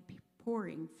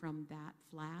pouring from that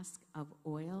flask of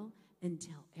oil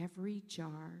until every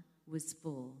jar was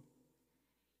full.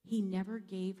 He never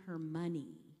gave her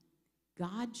money.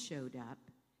 God showed up.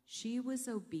 She was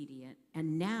obedient,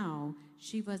 and now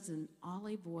she was an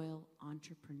olive oil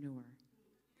entrepreneur.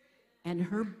 And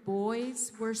her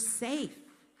boys were safe,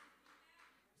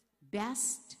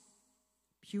 best,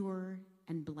 pure,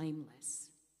 and blameless.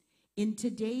 In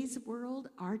today's world,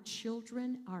 our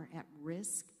children are at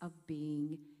risk of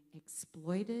being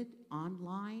exploited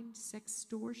online,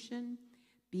 sextortion,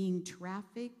 being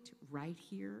trafficked right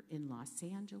here in Los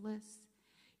Angeles.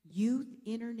 Youth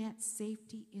internet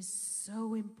safety is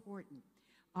so important.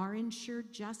 Our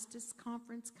Insured Justice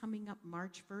Conference coming up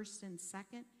March 1st and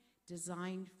 2nd,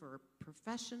 designed for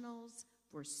professionals,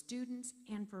 for students,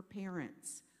 and for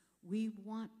parents. We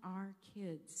want our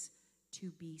kids to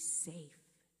be safe.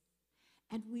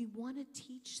 And we want to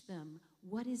teach them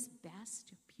what is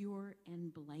best, pure,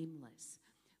 and blameless.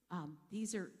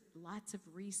 These are lots of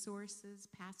resources.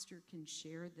 Pastor can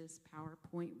share this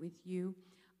PowerPoint with you.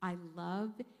 I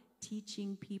love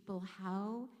teaching people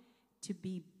how to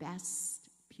be best,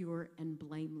 pure, and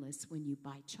blameless when you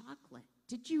buy chocolate.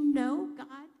 Did you know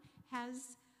God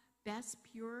has best,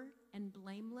 pure, and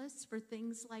blameless for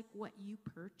things like what you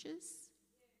purchase?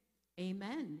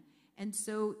 Amen. And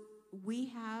so we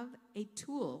have a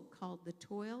tool called the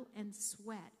Toil and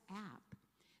Sweat app.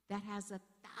 that has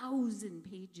 1,000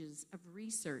 pages of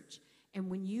research. And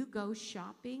when you go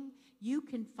shopping, you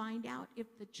can find out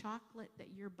if the chocolate that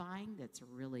you're buying that's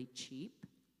really cheap,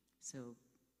 so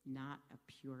not a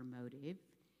pure motive.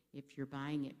 If you're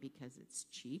buying it because it's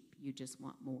cheap, you just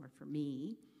want more for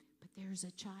me. But there's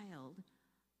a child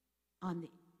on the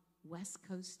west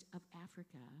coast of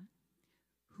Africa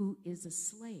who is a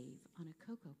slave on a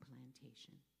cocoa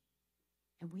plantation.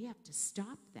 And we have to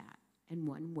stop that. And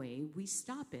one way we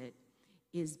stop it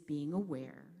is being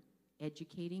aware,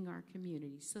 educating our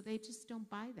community so they just don't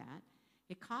buy that.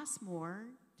 It costs more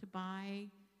to buy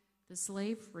the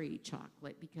slave-free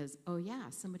chocolate because, oh yeah,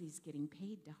 somebody's getting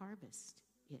paid to harvest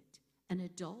it. An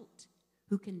adult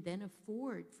who can then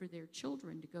afford for their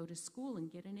children to go to school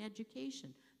and get an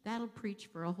education. That'll preach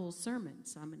for a whole sermon,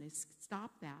 so I'm going to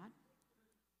stop that.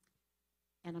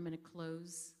 And I'm going to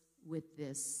close with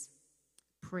this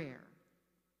prayer.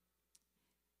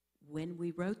 When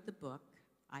we wrote the book,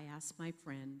 I asked my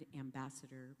friend,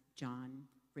 Ambassador John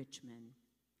Richmond,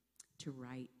 to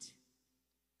write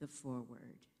the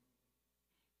foreword.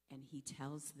 And he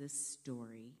tells this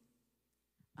story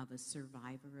of a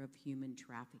survivor of human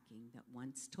trafficking that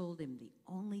once told him the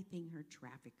only thing her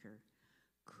trafficker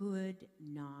could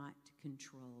not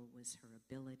control was her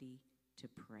ability to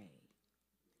pray.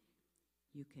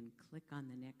 You can click on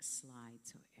the next slide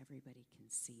so everybody can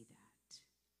see that.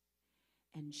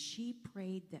 And she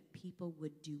prayed that people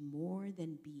would do more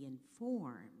than be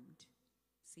informed.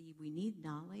 See, we need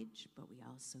knowledge, but we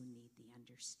also need the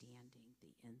understanding,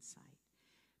 the insight.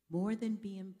 More than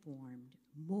be informed,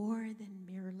 more than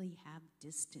merely have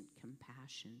distant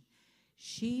compassion.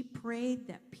 She prayed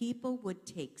that people would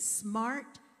take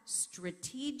smart,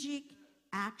 strategic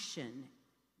action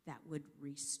that would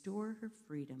restore her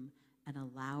freedom and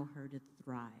allow her to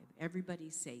thrive.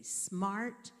 Everybody say,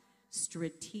 smart,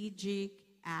 strategic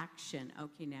action.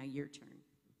 Okay, now your turn.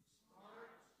 Smart,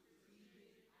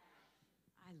 strategic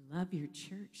action. I love your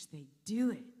church. They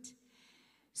do it.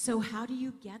 So how do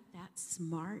you get that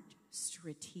smart,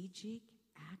 strategic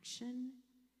action?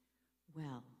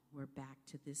 Well, we're back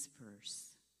to this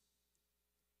verse.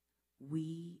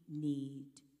 We need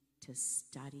to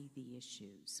study the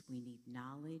issues. We need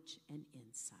knowledge and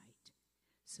insight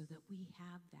so that we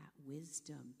have that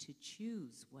wisdom to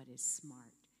choose what is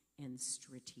smart and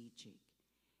strategic,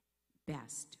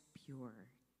 best, pure,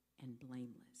 and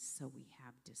blameless, so we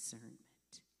have discernment.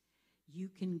 You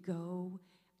can go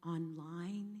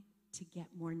online to get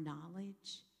more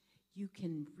knowledge. You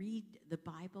can read the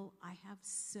Bible. I have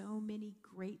so many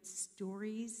great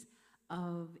stories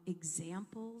of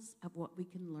examples of what we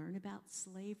can learn about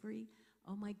slavery.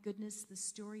 Oh my goodness, the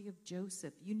story of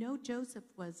Joseph. You know Joseph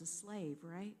was a slave,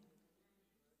 right?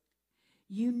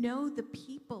 You know the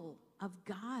people of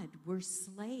God were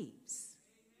slaves.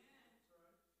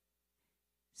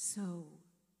 So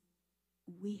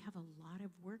we have a lot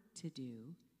of work to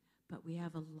do, but we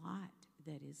have a lot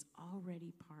that is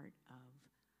already part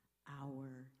of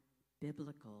our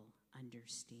biblical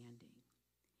understanding.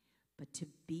 But to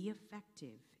be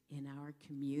effective in our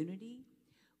community,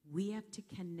 we have to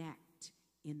connect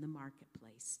in the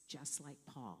marketplace, just like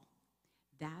Paul.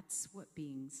 That's what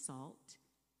being salt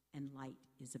and light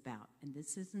is about. And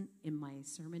this isn't in my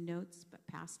sermon notes, but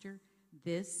Pastor,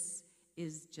 this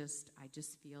is just, I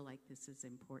just feel like this is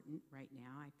important right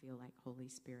now. I feel like Holy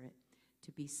Spirit,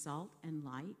 to be salt and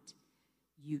light,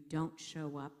 you don't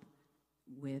show up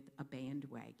with a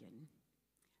bandwagon.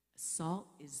 Salt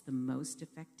is the most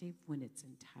effective when it's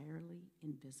entirely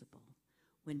invisible.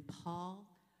 When Paul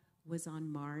was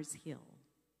on Mars Hill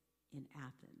in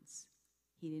Athens,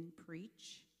 he didn't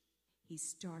preach. He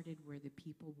started where the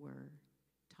people were,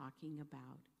 talking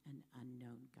about an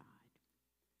unknown God.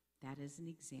 That is an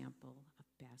example of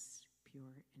best,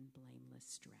 pure, and blameless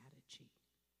strategy.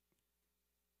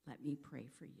 Let me pray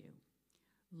for you.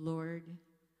 Lord,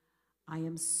 I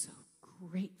am so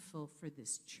grateful for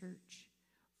this church,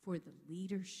 for the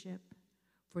leadership,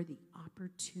 for the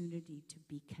opportunity to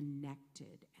be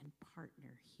connected and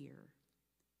partner here.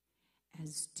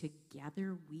 As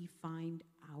together we find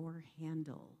our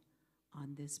handle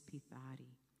on this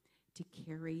Pithari, to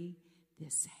carry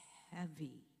this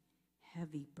heavy,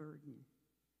 heavy burden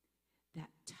that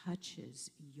touches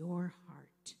your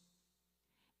heart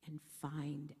and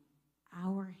find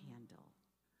our handle.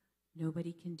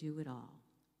 Nobody can do it all.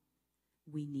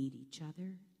 We need each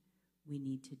other. We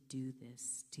need to do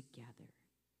this together.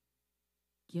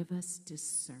 Give us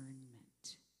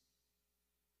discernment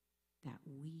that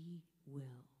we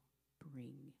will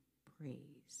bring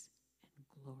praise and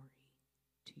glory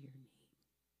to your name.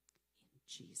 In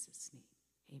Jesus' name,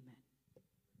 amen.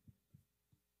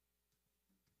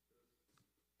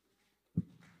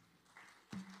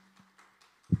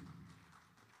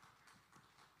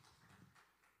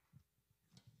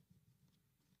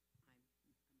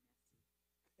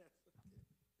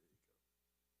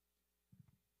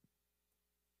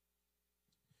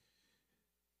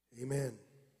 Amen.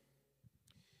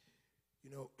 You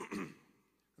know, I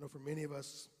know for many of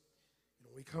us,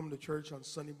 we come to church on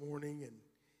Sunday morning and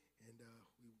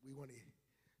we want to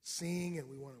sing and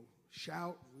we want to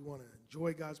shout and we want to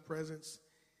enjoy God's presence.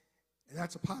 And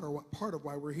that's a part of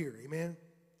why we're here. Amen.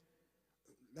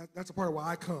 That's a part of why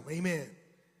I come. Amen.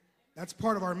 That's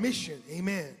part of our mission.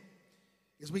 Amen.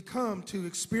 Is we come to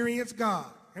experience God.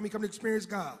 How many come to experience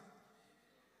God?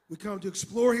 We come to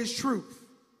explore his truth.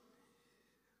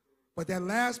 But that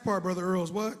last part, Brother Earl,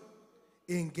 is what?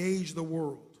 Engage the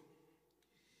world.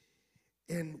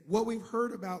 And what we've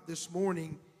heard about this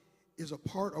morning is a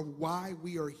part of why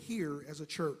we are here as a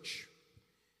church.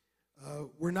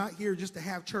 We're not here just to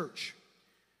have church.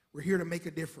 We're here to make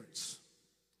a difference.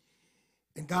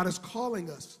 And God is calling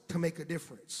us to make a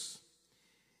difference.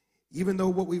 Even though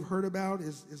what we've heard about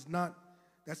is not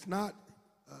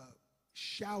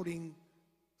shouting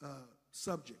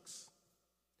subjects.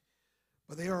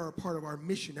 But they are a part of our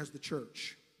mission as the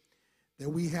church that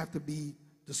we have to be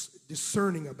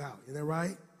discerning about. Isn't that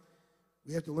right?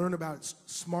 We have to learn about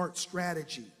smart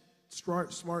strategy,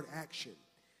 smart action,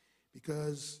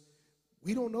 because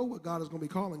we don't know what God is going to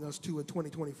be calling us to in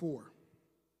 2024.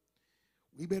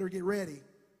 We better get ready.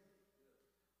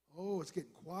 Oh, it's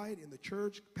getting quiet in the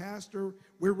church. Pastor,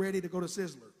 we're ready to go to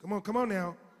Sizzler. Come on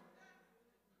now.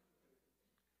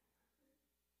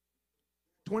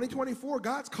 2024,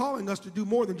 God's calling us to do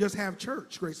more than just have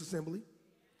church, Grace Assembly.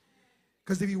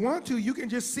 Because if you want to, you can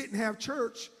just sit and have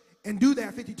church and do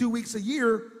that 52 weeks a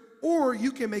year, or you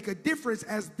can make a difference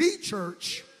as the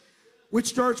church, which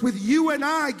starts with you and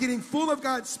I getting full of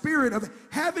God's Spirit, of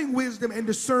having wisdom and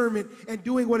discernment and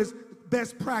doing what is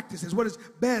best practices, what is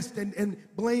best and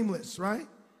blameless, right?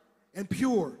 And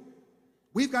pure.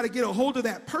 We've got to get a hold of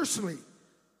that personally.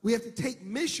 We have to take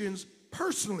missions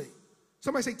personally.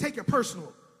 Somebody say, take it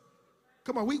personal.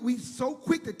 Come on, we so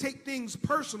quick to take things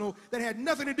personal that had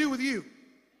nothing to do with you.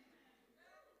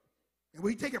 And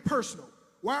we take it personal.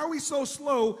 Why are we so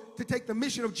slow to take the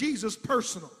mission of Jesus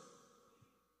personal?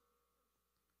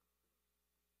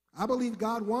 I believe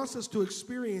God wants us to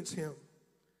experience him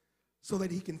so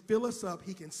that he can fill us up,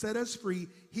 he can set us free,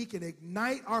 he can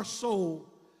ignite our soul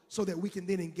so that we can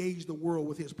then engage the world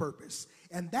with his purpose.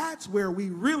 And that's where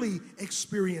we really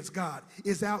experience God,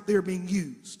 is out there being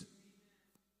used.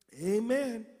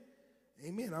 Amen.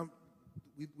 Amen.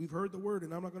 We've heard the word,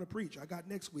 and I'm not going to preach. I got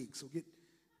next week, so get.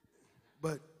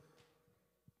 But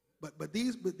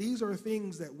these are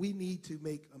things that we need to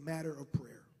make a matter of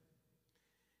prayer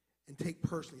and take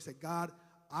personally. Say, God,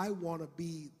 I want to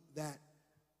be that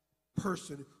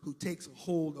person who takes a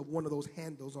hold of one of those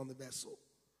handles on the vessel.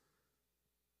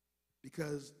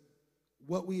 Because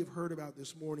what we have heard about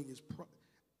this morning is,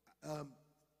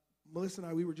 Melissa and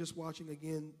I, we were just watching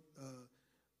again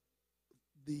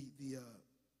the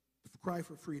Cry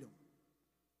for Freedom.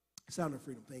 Sound of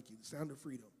Freedom, thank you. The Sound of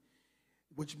Freedom,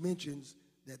 which mentions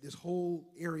that this whole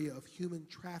area of human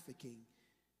trafficking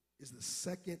is the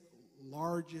second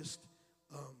largest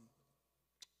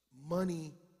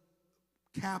money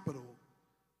capital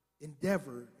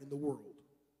endeavor in the world.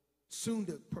 Soon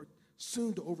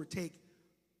to overtake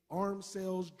arms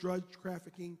sales, drug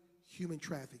trafficking, human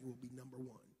trafficking will be number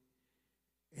one.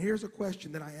 And here's a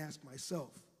question that I ask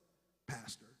myself,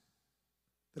 Pastor,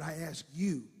 that I ask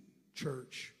you,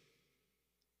 church.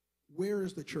 Where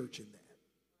is the church in that?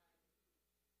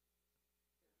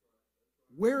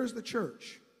 Where is the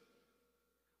church?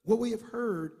 What we have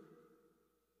heard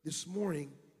this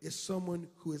morning is someone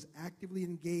who is actively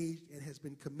engaged and has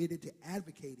been committed to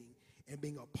advocating and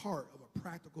being a part of a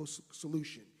practical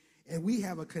solution. And we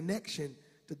have a connection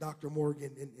to Dr.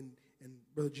 Morgan and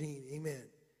Brother Gene. Amen.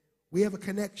 We have a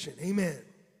connection. Amen.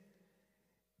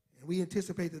 And we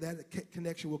anticipate that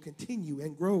connection will continue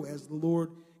and grow as the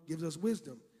Lord gives us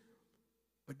wisdom.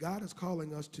 But God is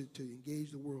calling us to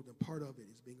engage the world, and part of it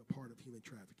is being a part of human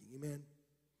trafficking. Amen.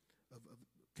 Of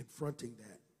confronting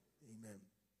that. Amen.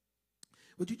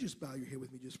 Would you just bow your head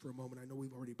with me just for a moment? I know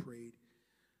we've already prayed.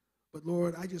 But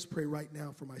Lord, I just pray right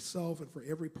now for myself and for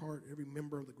every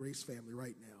member of the Grace family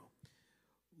right now.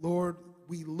 Lord,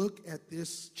 we look at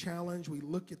this challenge, we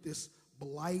look at this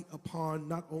blight upon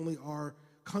not only our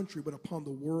country, but upon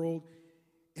the world,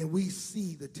 and we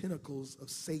see the tentacles of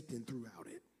Satan throughout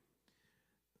it.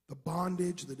 The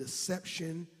bondage, the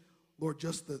deception, Lord,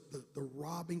 just the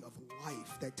robbing of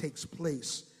life that takes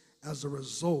place as a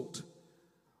result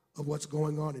of what's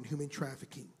going on in human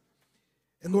trafficking.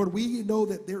 And Lord, we know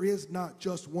that there is not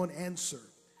just one answer,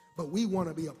 but we want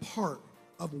to be a part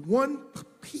of one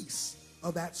piece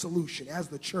of that solution as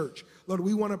the church. Lord,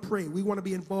 we want to pray. We want to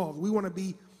be involved. We want to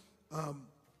be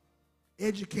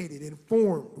educated,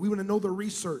 informed. We want to know the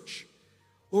research,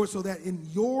 Lord, so that in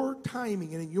your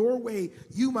timing and in your way,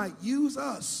 you might use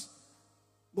us,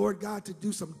 Lord God, to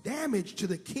do some damage to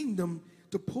the kingdom,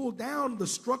 to pull down the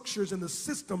structures and the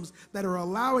systems that are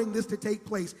allowing this to take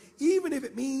place, even if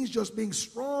it means just being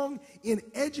strong in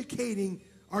educating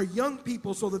our young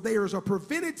people so that there is a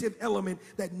preventative element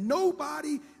that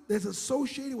nobody that's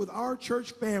associated with our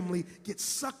church family gets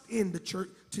sucked into church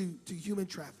to human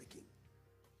trafficking.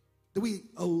 That we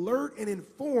alert and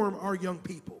inform our young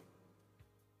people.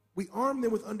 We arm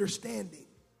them with understanding.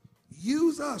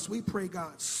 Use us, we pray,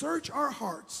 God. Search our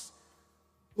hearts,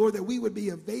 Lord, that we would be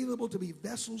available to be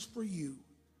vessels for you,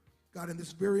 God, in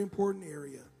this very important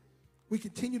area. We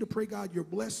continue to pray, God, your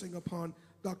blessing upon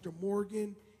Dr.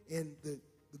 Morgan and the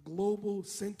Global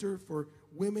Center for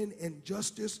Women and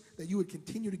Justice, that you would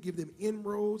continue to give them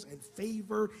inroads and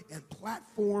favor and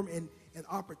platform and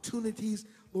opportunities,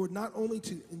 Lord, not only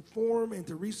to inform and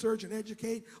to research and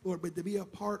educate, Lord, but to be a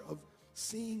part of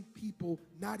seeing people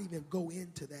not even go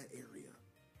into that area,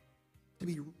 to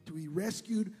be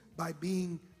rescued by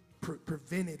being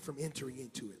prevented from entering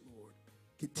into it, Lord.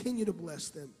 Continue to bless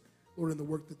them, Lord, in the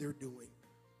work that they're doing.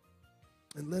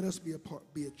 And let us be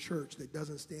a church that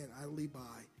doesn't stand idly by,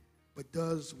 but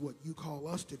does what you call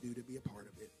us to do to be a part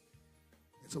of it.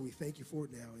 And so we thank you for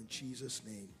it now in Jesus'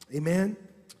 name. Amen.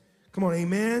 Come on,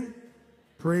 amen.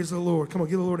 Praise the Lord. Come on,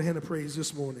 give the Lord a hand of praise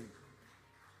this morning.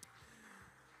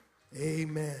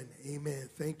 Amen. Amen.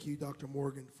 Thank you, Dr.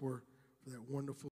 Morgan, for that wonderful